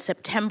ago in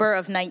September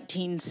of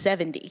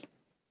 1970.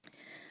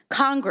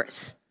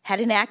 Congress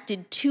had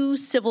enacted 2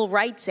 civil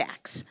rights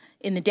acts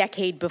in the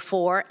decade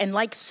before, and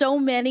like so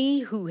many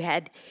who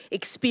had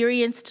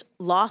experienced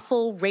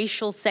lawful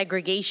racial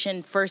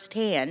segregation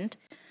firsthand,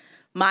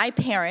 my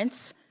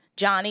parents,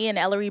 Johnny and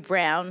Ellery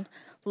Brown,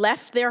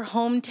 left their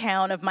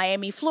hometown of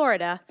Miami,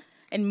 Florida,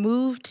 and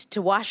moved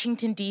to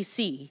Washington,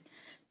 D.C.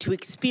 to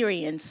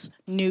experience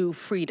new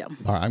freedom.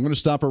 All right, I'm going to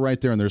stop her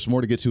right there, and there's more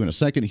to get to in a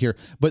second here,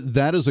 but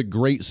that is a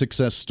great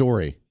success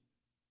story.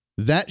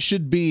 That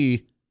should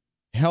be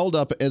held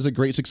up as a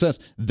great success.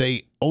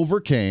 They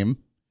overcame.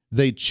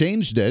 They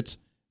changed it.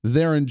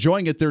 They're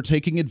enjoying it. They're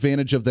taking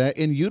advantage of that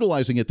and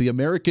utilizing it. The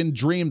American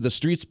dream, the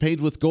streets paved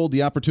with gold,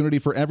 the opportunity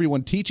for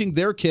everyone, teaching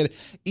their kid,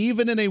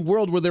 even in a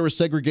world where there was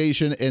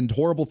segregation and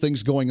horrible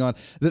things going on,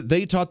 that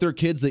they taught their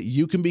kids that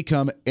you can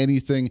become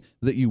anything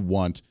that you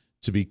want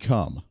to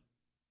become.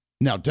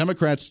 Now,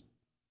 Democrats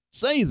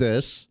say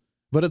this,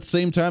 but at the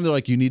same time, they're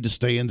like, you need to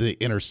stay in the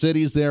inner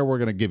cities there. We're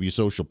going to give you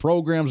social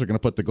programs. We're going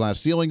to put the glass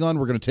ceiling on.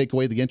 We're going to take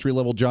away the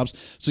entry-level jobs,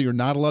 so you're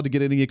not allowed to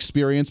get any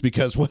experience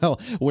because, well,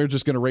 we're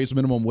just going to raise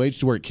minimum wage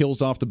to where it kills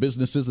off the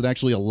businesses that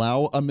actually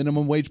allow a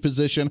minimum wage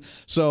position.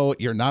 So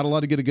you're not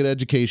allowed to get a good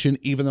education,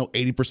 even though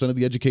 80% of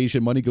the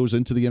education money goes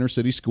into the inner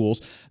city schools.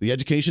 The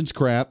education's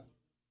crap.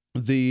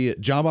 The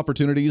job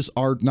opportunities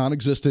are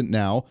non-existent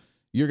now.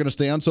 You're going to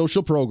stay on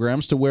social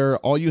programs to where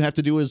all you have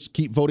to do is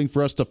keep voting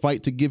for us to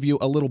fight to give you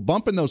a little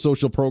bump in those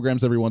social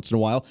programs every once in a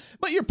while,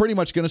 but you're pretty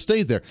much going to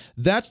stay there.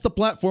 That's the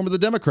platform of the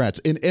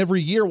Democrats. And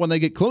every year when they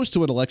get close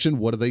to an election,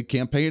 what do they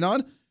campaign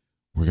on?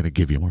 We're going to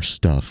give you more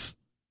stuff.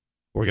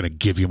 We're going to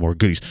give you more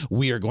goodies.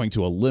 We are going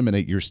to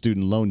eliminate your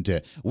student loan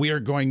debt. We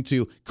are going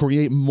to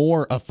create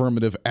more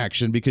affirmative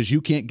action because you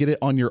can't get it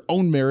on your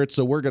own merit,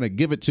 so we're going to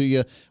give it to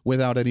you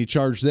without any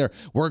charge there.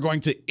 We're going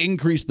to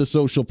increase the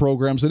social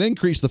programs and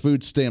increase the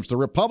food stamps. The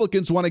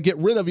Republicans want to get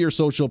rid of your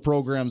social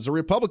programs. The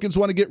Republicans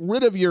want to get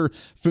rid of your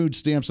food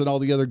stamps and all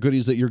the other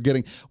goodies that you're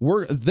getting.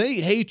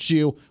 They hate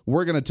you.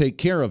 We're going to take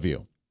care of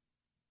you.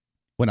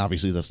 When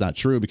obviously that's not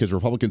true, because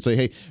Republicans say,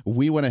 hey,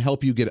 we want to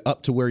help you get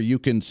up to where you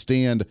can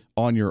stand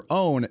on your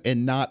own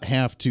and not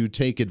have to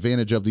take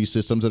advantage of these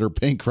systems that are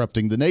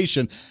bankrupting the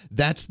nation.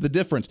 That's the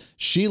difference.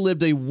 She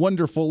lived a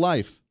wonderful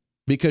life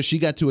because she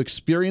got to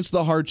experience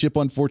the hardship,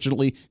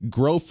 unfortunately,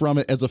 grow from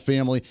it as a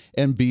family,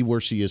 and be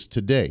where she is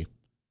today.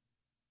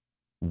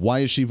 Why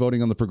is she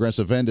voting on the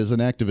progressive end as an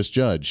activist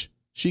judge?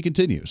 She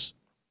continues.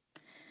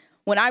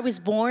 When I was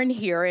born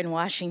here in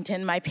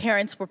Washington, my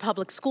parents were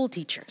public school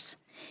teachers.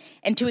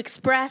 And to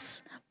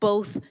express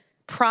both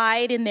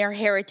pride in their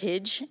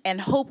heritage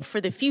and hope for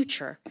the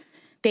future,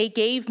 they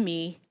gave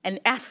me an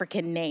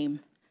African name,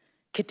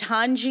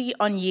 Ketanji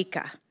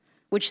Onyeka,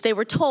 which they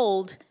were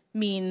told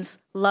means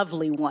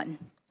lovely one.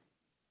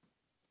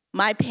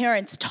 My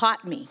parents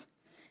taught me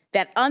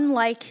that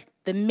unlike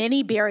the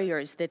many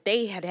barriers that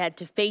they had had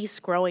to face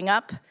growing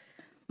up,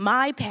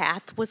 my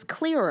path was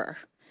clearer,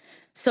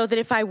 so that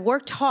if I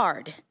worked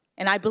hard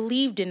and I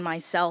believed in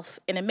myself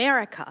in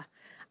America,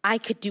 I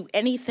could do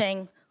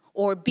anything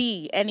or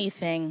be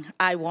anything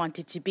I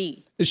wanted to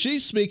be. Is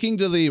she speaking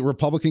to the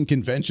Republican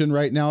convention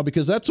right now?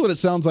 Because that's what it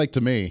sounds like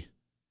to me.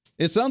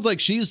 It sounds like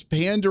she's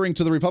pandering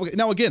to the Republicans.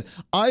 Now, again,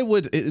 I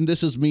would, and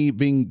this is me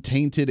being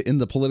tainted in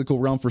the political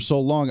realm for so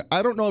long,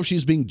 I don't know if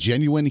she's being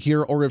genuine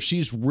here or if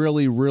she's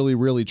really, really,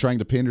 really trying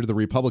to pander to the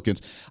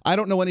Republicans. I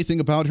don't know anything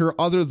about her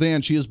other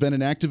than she has been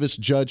an activist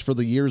judge for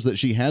the years that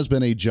she has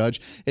been a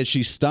judge, and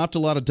she stopped a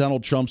lot of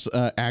Donald Trump's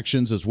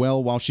actions as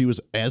well while she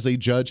was as a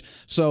judge.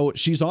 So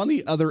she's on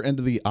the other end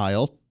of the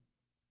aisle,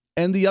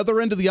 and the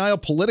other end of the aisle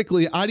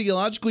politically,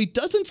 ideologically,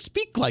 doesn't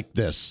speak like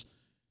this.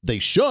 They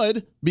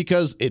should,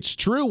 because it's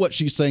true. What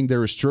she's saying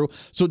there is true.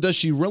 So does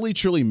she really,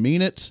 truly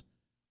mean it?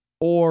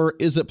 Or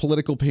is it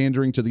political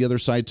pandering to the other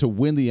side to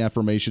win the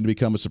affirmation to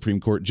become a Supreme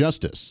Court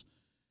justice?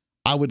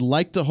 I would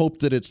like to hope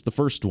that it's the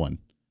first one,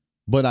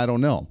 but I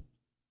don't know.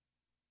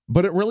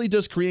 But it really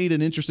does create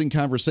an interesting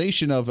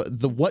conversation of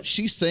what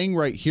she's saying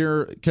right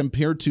here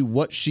compared to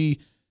what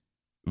she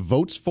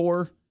votes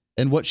for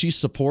and what she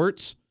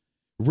supports.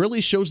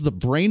 Really shows the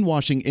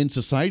brainwashing in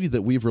society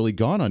that we've really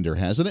gone under,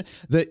 hasn't it?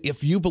 That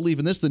if you believe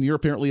in this, then you're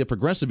apparently a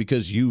progressive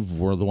because you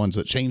were the ones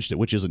that changed it,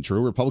 which isn't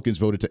true. Republicans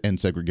voted to end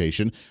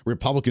segregation.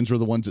 Republicans were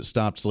the ones that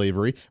stopped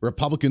slavery.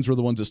 Republicans were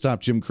the ones that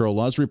stopped Jim Crow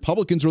laws.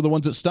 Republicans were the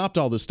ones that stopped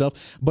all this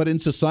stuff. But in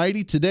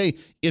society today,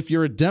 if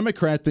you're a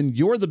Democrat, then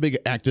you're the big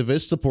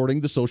activist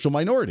supporting the social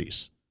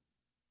minorities.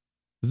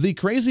 The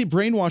crazy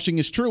brainwashing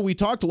is true. We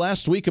talked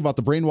last week about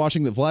the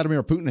brainwashing that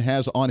Vladimir Putin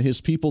has on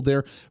his people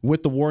there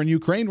with the war in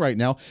Ukraine right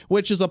now,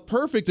 which is a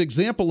perfect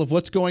example of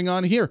what's going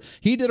on here.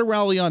 He did a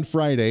rally on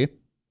Friday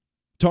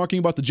talking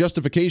about the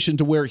justification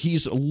to where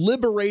he's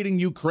liberating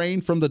Ukraine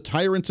from the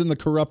tyrants and the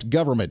corrupt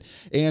government.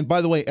 And by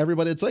the way,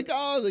 everybody, it's like,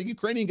 oh, the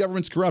Ukrainian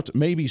government's corrupt.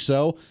 Maybe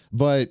so,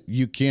 but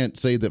you can't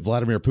say that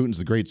Vladimir Putin's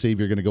the great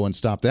savior going to go and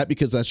stop that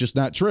because that's just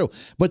not true.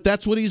 But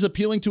that's what he's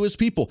appealing to his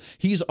people.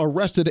 He's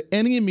arrested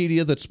any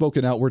media that's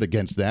spoken outward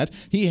against that.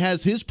 He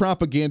has his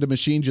propaganda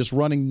machine just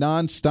running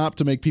nonstop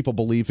to make people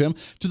believe him,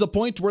 to the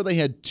point where they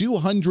had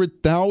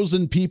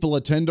 200,000 people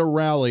attend a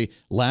rally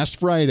last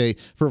Friday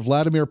for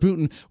Vladimir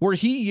Putin, where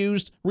he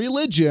used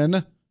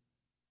religion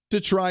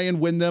to try and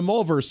win them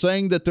over,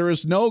 saying that there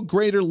is no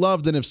greater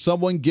love than if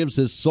someone gives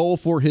his soul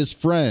for his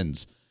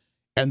friends.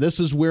 And this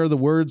is where the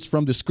words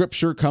from the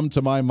scripture come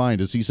to my mind,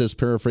 as he says,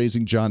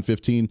 paraphrasing John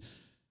 15,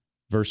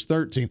 verse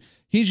 13.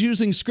 He's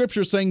using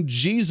scripture saying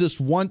Jesus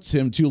wants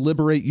him to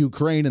liberate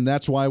Ukraine, and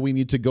that's why we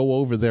need to go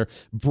over there,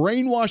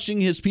 brainwashing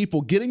his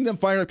people, getting them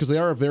fired up because they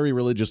are a very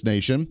religious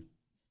nation.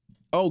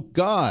 Oh,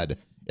 God,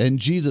 and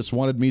Jesus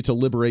wanted me to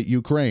liberate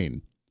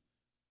Ukraine.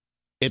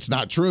 It's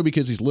not true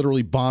because he's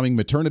literally bombing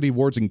maternity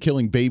wards and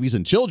killing babies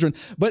and children,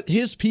 but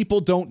his people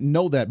don't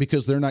know that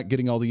because they're not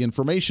getting all the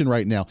information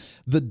right now.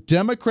 The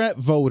Democrat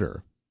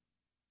voter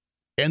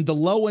and the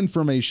low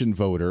information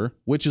voter,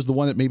 which is the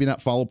one that maybe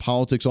not follow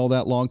politics all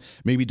that long,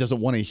 maybe doesn't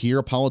want to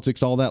hear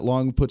politics all that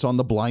long, puts on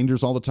the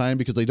blinders all the time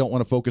because they don't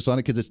want to focus on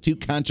it because it's too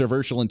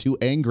controversial and too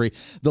angry.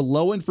 The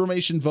low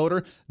information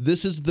voter,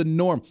 this is the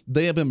norm.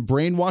 They have been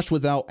brainwashed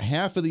without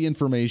half of the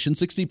information,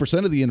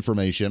 60% of the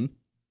information,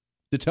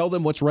 to tell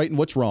them what's right and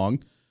what's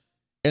wrong.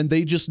 And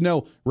they just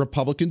know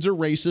Republicans are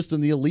racist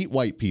and the elite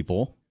white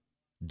people.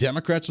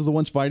 Democrats are the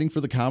ones fighting for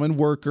the common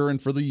worker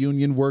and for the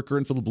union worker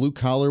and for the blue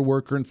collar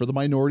worker and for the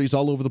minorities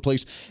all over the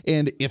place.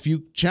 And if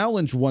you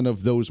challenge one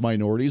of those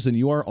minorities, then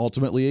you are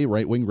ultimately a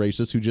right-wing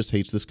racist who just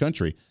hates this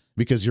country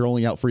because you're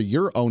only out for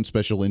your own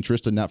special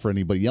interest and not for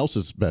anybody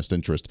else's best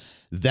interest.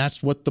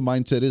 That's what the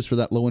mindset is for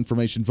that low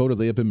information voter.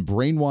 They have been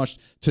brainwashed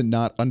to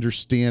not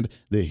understand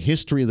the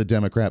history of the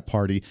Democrat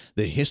Party,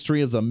 the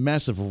history of the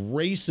mess of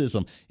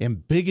racism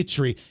and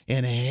bigotry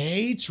and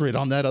hatred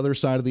on that other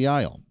side of the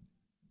aisle.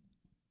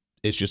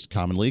 It's just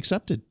commonly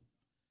accepted,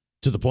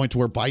 to the point to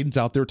where Biden's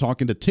out there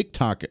talking to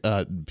TikTok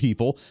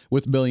people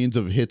with millions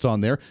of hits on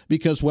there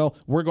because, well,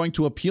 we're going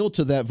to appeal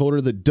to that voter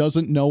that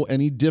doesn't know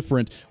any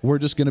different. We're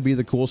just going to be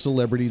the cool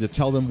celebrity to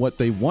tell them what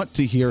they want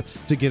to hear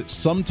to get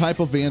some type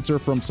of answer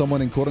from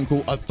someone in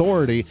quote-unquote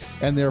authority,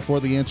 and therefore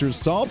the answer is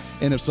solved.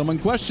 And if someone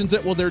questions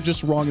it, well, they're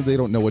just wrong and they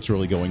don't know what's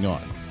really going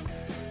on.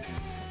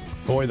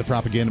 Boy, the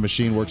propaganda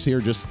machine works here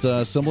just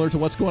similar to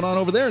what's going on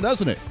over there,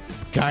 doesn't it?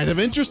 Kind of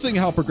interesting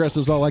how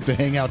progressives all like to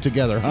hang out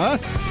together, huh?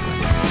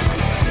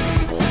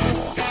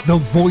 The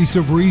Voice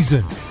of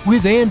Reason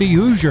with Andy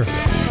Hoosier.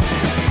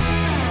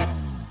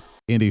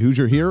 Andy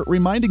Hoosier here,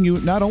 reminding you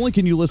not only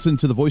can you listen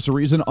to The Voice of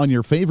Reason on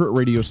your favorite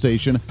radio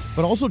station,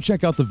 but also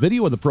check out the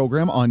video of the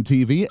program on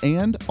TV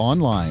and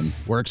online.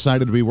 We're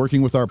excited to be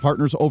working with our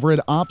partners over at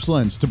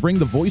OpsLens to bring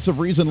The Voice of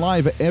Reason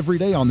live every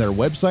day on their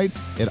website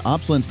at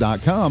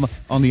opslens.com,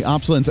 on the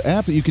OpsLens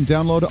app that you can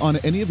download on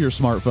any of your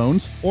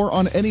smartphones, or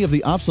on any of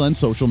the OpsLens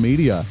social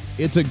media.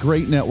 It's a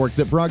great network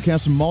that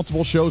broadcasts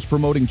multiple shows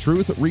promoting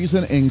truth,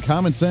 reason, and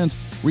common sense,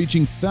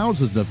 reaching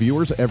thousands of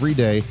viewers every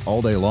day,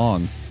 all day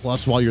long.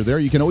 Plus, while you're there,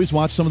 you can always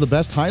watch some of the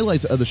best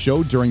highlights of the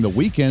show during the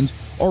weekends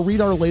or read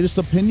our latest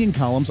opinion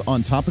columns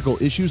on topical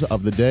issues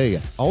of the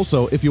day.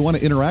 Also, if you want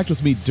to interact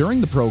with me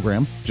during the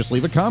program, just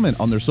leave a comment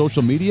on their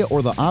social media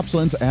or the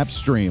OpsLens app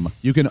stream.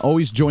 You can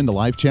always join the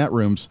live chat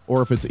rooms,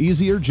 or if it's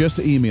easier, just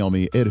email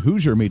me at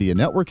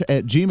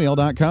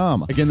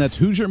HoosierMediaNetwork@gmail.com. Again, that's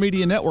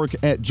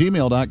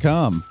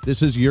HoosierMediaNetwork@gmail.com.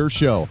 This is your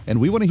show, and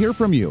we want to hear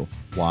from you.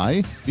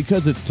 Why?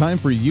 Because it's time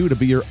for you to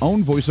be your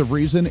own voice of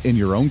reason in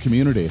your own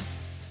community.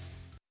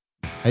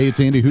 Hey,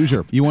 it's Andy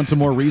Hoosier. You want some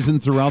more reason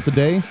throughout the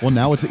day? Well,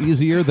 now it's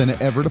easier than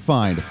ever to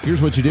find.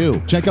 Here's what you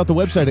do. Check out the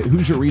website at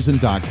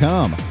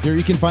HoosierReason.com. There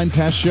you can find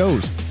past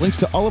shows, links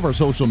to all of our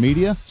social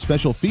media,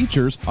 special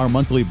features, our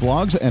monthly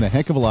blogs, and a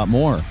heck of a lot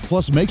more.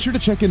 Plus, make sure to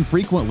check in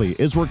frequently,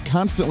 as we're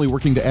constantly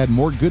working to add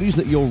more goodies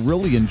that you'll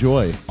really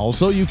enjoy.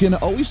 Also, you can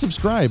always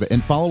subscribe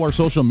and follow our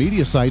social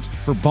media sites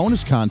for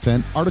bonus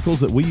content, articles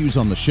that we use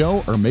on the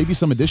show, or maybe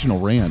some additional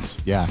rants.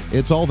 Yeah,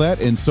 it's all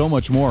that and so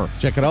much more.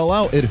 Check it all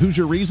out at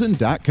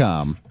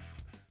HoosierReason.com.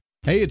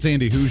 Hey, it's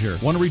Andy Hoosier.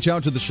 Want to reach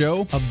out to the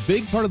show? A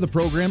big part of the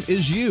program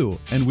is you,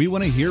 and we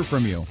want to hear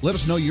from you. Let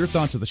us know your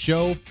thoughts of the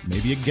show,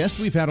 maybe a guest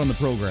we've had on the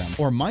program,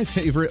 or my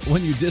favorite,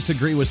 when you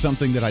disagree with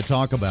something that I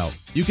talk about.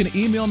 You can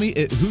email me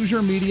at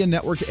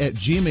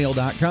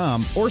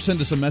HoosierMediaNetwork@gmail.com or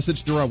send us a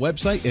message through our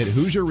website at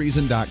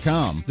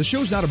HoosierReason.com. The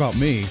show's not about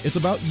me, it's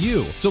about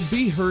you. So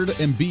be heard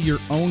and be your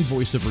own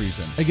voice of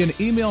reason. Again,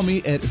 email me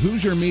at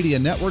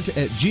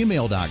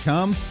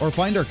HoosierMediaNetwork@gmail.com or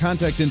find our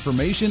contact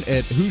information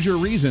at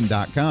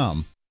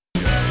HoosierReason.com.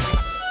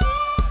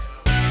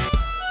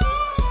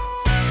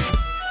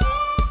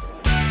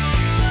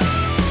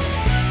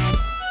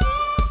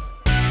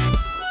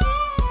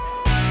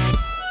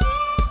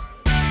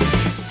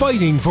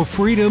 Fighting for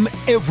freedom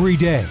every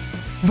day.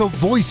 The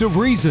Voice of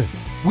Reason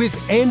with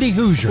Andy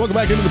Hoosier. Welcome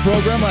back into the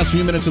program. Last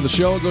few minutes of the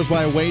show. It goes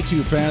by way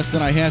too fast,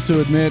 and I have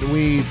to admit,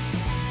 we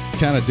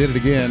kind of did it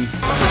again.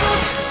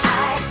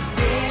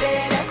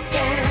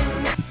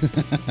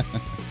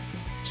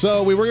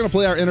 So we were going to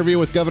play our interview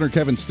with Governor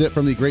Kevin Stitt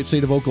from the great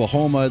state of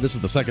Oklahoma. This is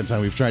the second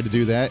time we've tried to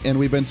do that, and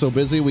we've been so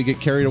busy we get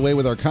carried away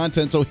with our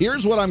content. So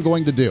here's what I'm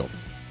going to do.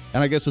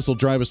 And I guess this will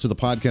drive us to the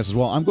podcast as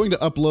well. I'm going to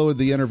upload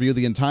the interview,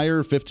 the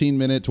entire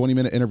 15-minute,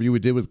 20-minute interview we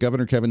did with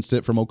Governor Kevin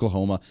Stitt from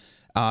Oklahoma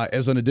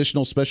as an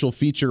additional special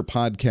feature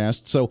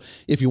podcast. So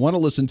if you want to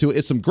listen to it,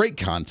 it's some great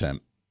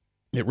content.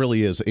 It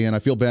really is, and I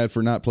feel bad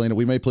for not playing it.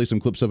 We may play some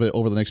clips of it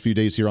over the next few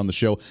days here on the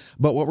show,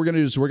 but what we're going to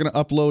do is we're going to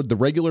upload the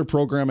regular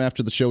program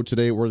after the show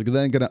today. We're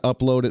then going to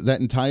upload that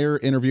entire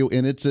interview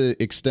in its in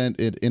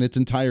its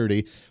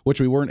entirety,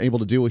 which we weren't able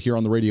to do here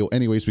on the radio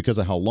anyways because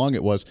of how long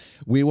it was.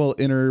 We'll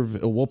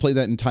play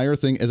that entire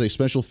thing as a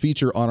special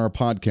feature on our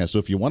podcast. So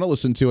if you want to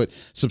listen to it,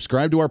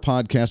 subscribe to our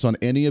podcast on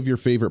any of your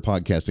favorite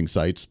podcasting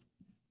sites.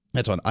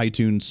 That's on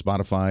iTunes,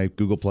 Spotify,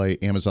 Google Play,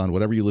 Amazon,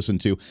 whatever you listen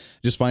to.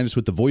 Just find us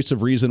with the Voice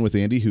of Reason with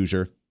Andy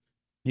Hoosier.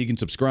 You can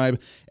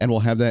subscribe, and we'll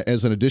have that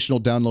as an additional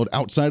download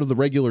outside of the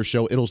regular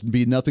show. It'll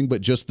be nothing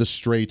but just the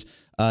straight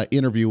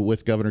interview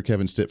with Governor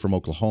Kevin Stitt from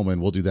Oklahoma, and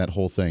we'll do that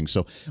whole thing.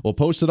 So we'll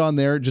post it on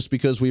there just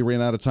because we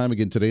ran out of time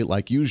again today,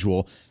 like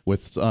usual,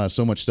 with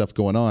so much stuff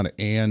going on.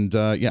 And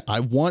I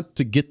want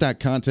to get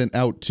that content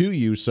out to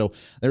you, so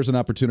there's an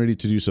opportunity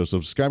to do so. So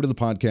subscribe to the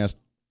podcast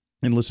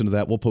and listen to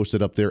that. We'll post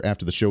it up there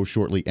after the show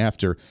shortly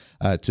after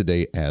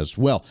today as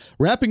well.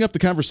 Wrapping up the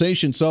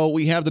conversation. So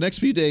we have the next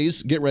few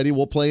days. Get ready.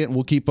 We'll play it and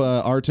we'll keep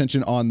our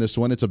attention on this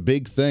one. It's a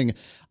big thing.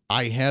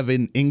 I have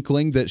an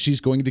inkling that she's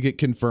going to get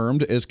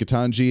confirmed as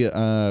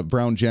Ketanji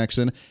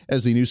Brown-Jackson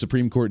as the new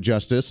Supreme Court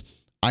Justice.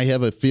 I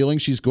have a feeling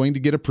she's going to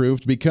get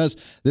approved because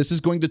this is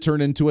going to turn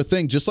into a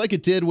thing, just like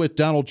it did with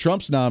Donald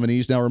Trump's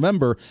nominees. Now,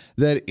 remember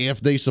that if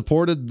they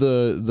supported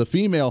the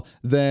female,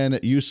 then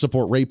you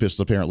support rapists,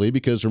 apparently,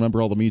 because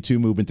remember all the Me Too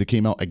movement that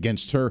came out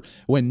against her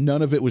when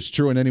none of it was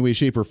true in any way,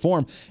 shape, or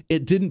form.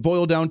 It didn't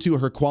boil down to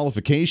her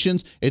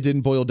qualifications. It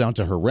didn't boil down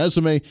to her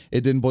resume.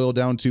 It didn't boil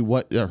down to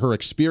what her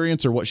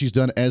experience or what she's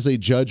done as a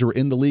judge or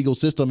in the legal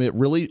system. It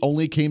really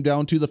only came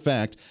down to the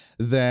fact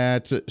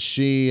that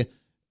she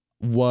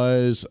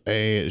was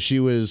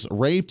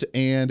raped,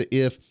 and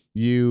if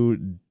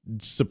you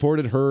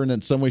supported her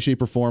in some way,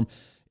 shape, or form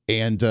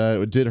and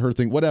did her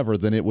thing, whatever,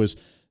 then it was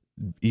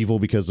evil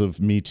because of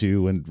Me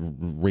Too and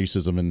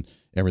racism and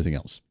everything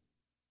else.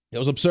 It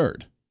was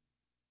absurd.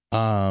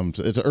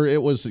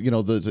 It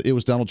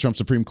was Donald Trump's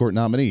Supreme Court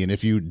nominee, and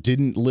if you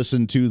didn't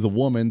listen to the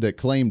woman that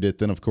claimed it,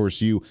 then of course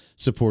you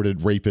supported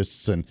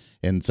rapists and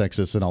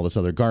sexists and all this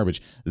other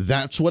garbage.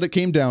 That's what it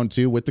came down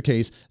to with the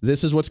case.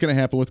 This is what's going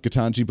to happen with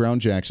Ketanji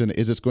Brown-Jackson.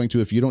 Is it's going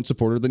to, if you don't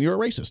support her, then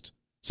you're a racist.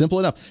 Simple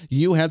enough.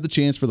 You had the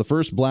chance for the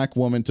first black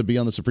woman to be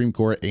on the Supreme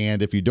Court,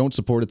 and if you don't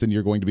support it, then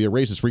you're going to be a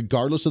racist,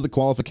 regardless of the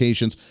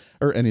qualifications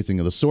or anything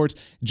of the sort,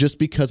 just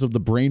because of the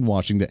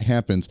brainwashing that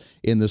happens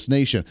in this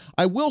nation.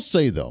 I will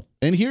say, though,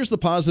 and here's the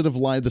positive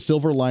line, the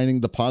silver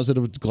lining, the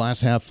positive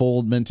glass half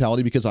full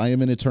mentality, because I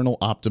am an eternal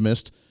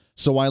optimist.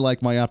 So I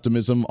like my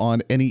optimism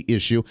on any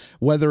issue,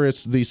 whether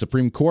it's the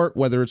Supreme Court,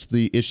 whether it's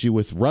the issue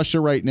with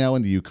Russia right now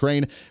in the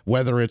Ukraine,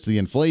 whether it's the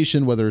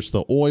inflation, whether it's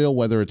the oil,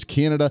 whether it's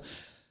Canada.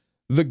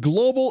 the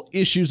global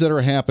issues that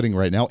are happening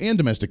right now and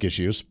domestic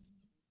issues,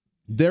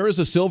 there is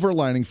a silver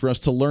lining for us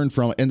to learn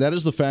from, and that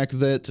is the fact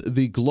that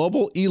the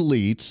global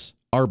elites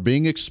are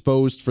being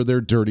exposed for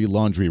their dirty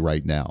laundry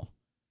right now.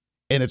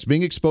 And it's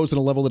being exposed at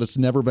a level that it's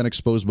never been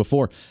exposed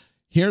before.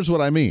 Here's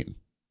what I mean.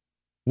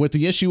 With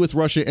the issue with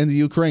Russia and the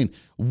Ukraine,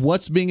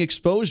 what's being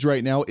exposed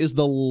right now is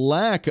the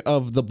lack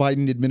of the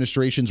Biden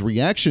administration's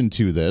reaction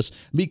to this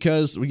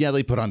because,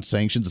 they put on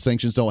sanctions. The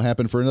sanctions don't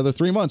happen for another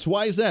 3 months.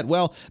 Why is that?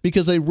 Well,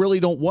 because they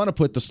really don't want to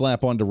put the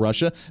slap onto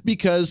Russia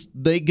because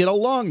they get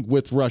along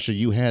with Russia.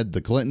 You had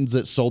the Clintons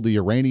that sold the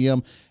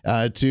uranium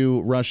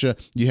to Russia.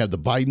 You have the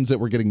Bidens that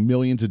were getting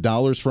millions of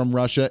dollars from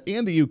Russia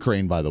and the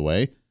Ukraine, by the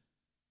way.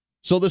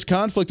 So this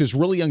conflict is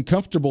really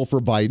uncomfortable for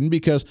Biden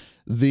because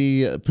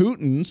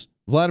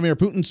Vladimir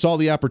Putin saw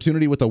the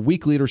opportunity with a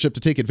weak leadership to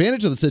take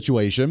advantage of the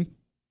situation,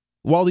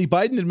 while the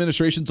Biden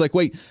administration's like,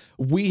 wait,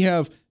 we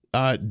have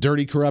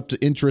dirty, corrupt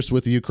interests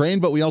with the Ukraine,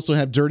 but we also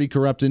have dirty,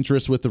 corrupt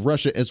interests with the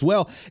Russia as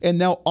well. And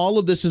now all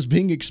of this is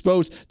being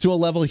exposed to a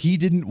level he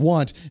didn't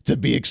want to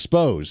be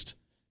exposed.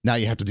 Now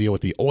you have to deal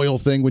with the oil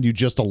thing when you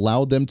just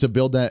allowed them to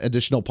build that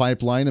additional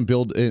pipeline and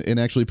build and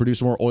actually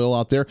produce more oil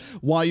out there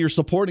while you're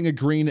supporting a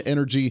green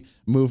energy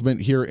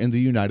movement here in the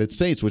United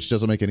States, which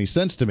doesn't make any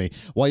sense to me.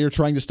 While you're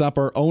trying to stop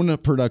our own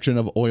production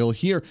of oil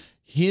here,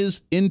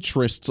 his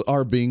interests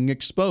are being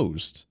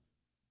exposed.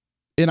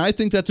 And I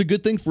think that's a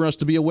good thing for us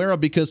to be aware of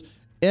because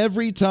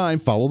every time,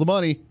 follow the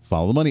money.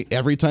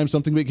 Every time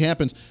something big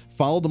happens,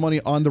 follow the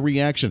money on the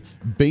reaction.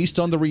 Based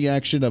on the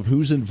reaction of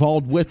who's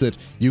involved with it,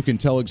 you can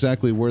tell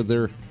exactly where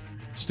their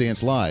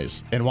stance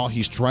lies. And while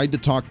he's tried to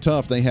talk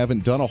tough, they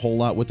haven't done a whole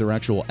lot with their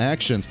actual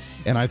actions.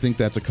 And I think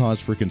that's a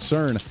cause for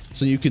concern.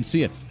 So you can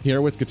see it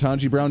here with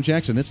Ketanji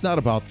Brown-Jackson. It's not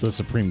about the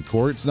Supreme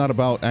Court. It's not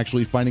about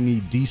actually finding a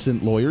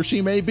decent lawyer.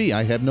 She may be.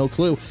 I have no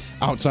clue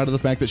outside of the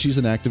fact that she's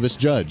an activist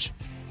judge.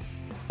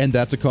 And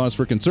that's a cause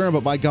for concern.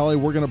 But by golly,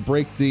 we're going to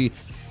break the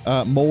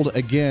mold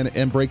again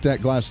and break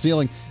that glass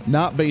ceiling,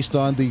 not based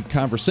on the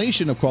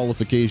conversation of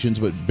qualifications,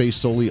 but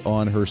based solely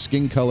on her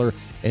skin color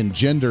and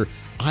gender.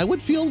 I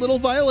would feel a little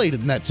violated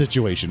in that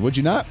situation, would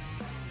you not?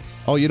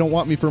 Oh, you don't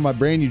want me for my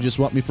brain, you just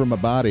want me for my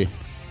body.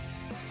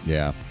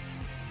 Yeah.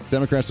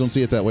 Democrats don't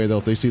see it that way, though.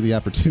 If they see the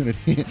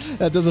opportunity.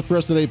 That does it for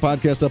us today.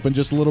 Podcast up in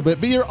just a little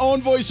bit. Be your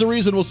own voice of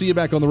reason. We'll see you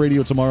back on the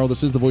radio tomorrow.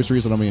 This is The Voice of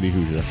Reason. I'm Andy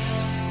Hoosier.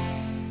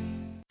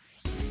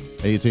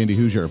 Hey, it's Andy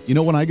Hoosier. You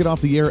know, when I get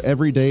off the air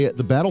every day,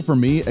 the battle for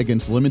me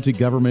against limited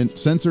government,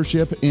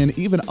 censorship, and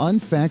even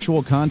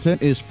unfactual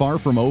content is far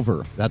from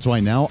over. That's why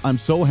now I'm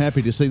so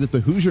happy to say that the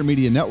Hoosier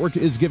Media Network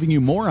is giving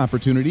you more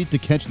opportunity to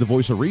catch the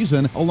voice of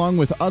reason along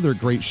with other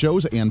great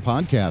shows and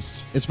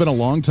podcasts. It's been a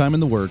long time in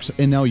the works,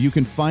 and now you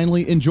can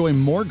finally enjoy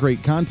more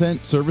great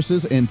content,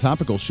 services, and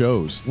topical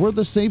shows. We're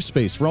the safe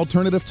space for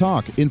alternative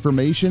talk,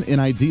 information, and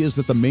ideas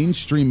that the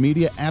mainstream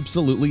media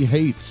absolutely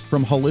hates.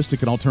 From holistic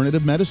and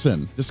alternative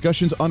medicine,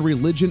 discussions on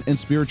religion and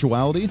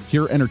spirituality,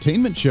 hear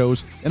entertainment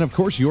shows, and of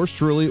course yours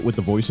truly with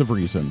the voice of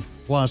reason.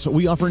 Plus,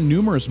 we offer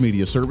numerous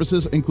media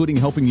services, including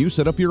helping you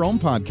set up your own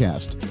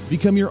podcast.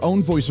 Become your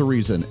own voice of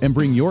reason and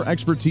bring your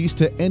expertise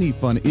to any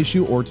fun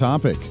issue or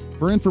topic.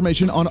 For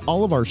information on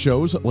all of our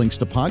shows, links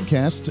to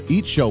podcasts,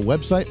 each show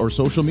website or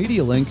social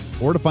media link,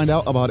 or to find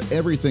out about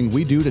everything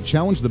we do to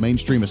challenge the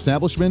mainstream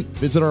establishment,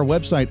 visit our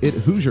website at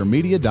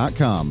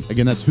HoosierMedia.com.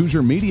 Again, that's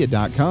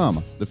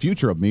HoosierMedia.com, the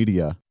future of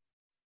media.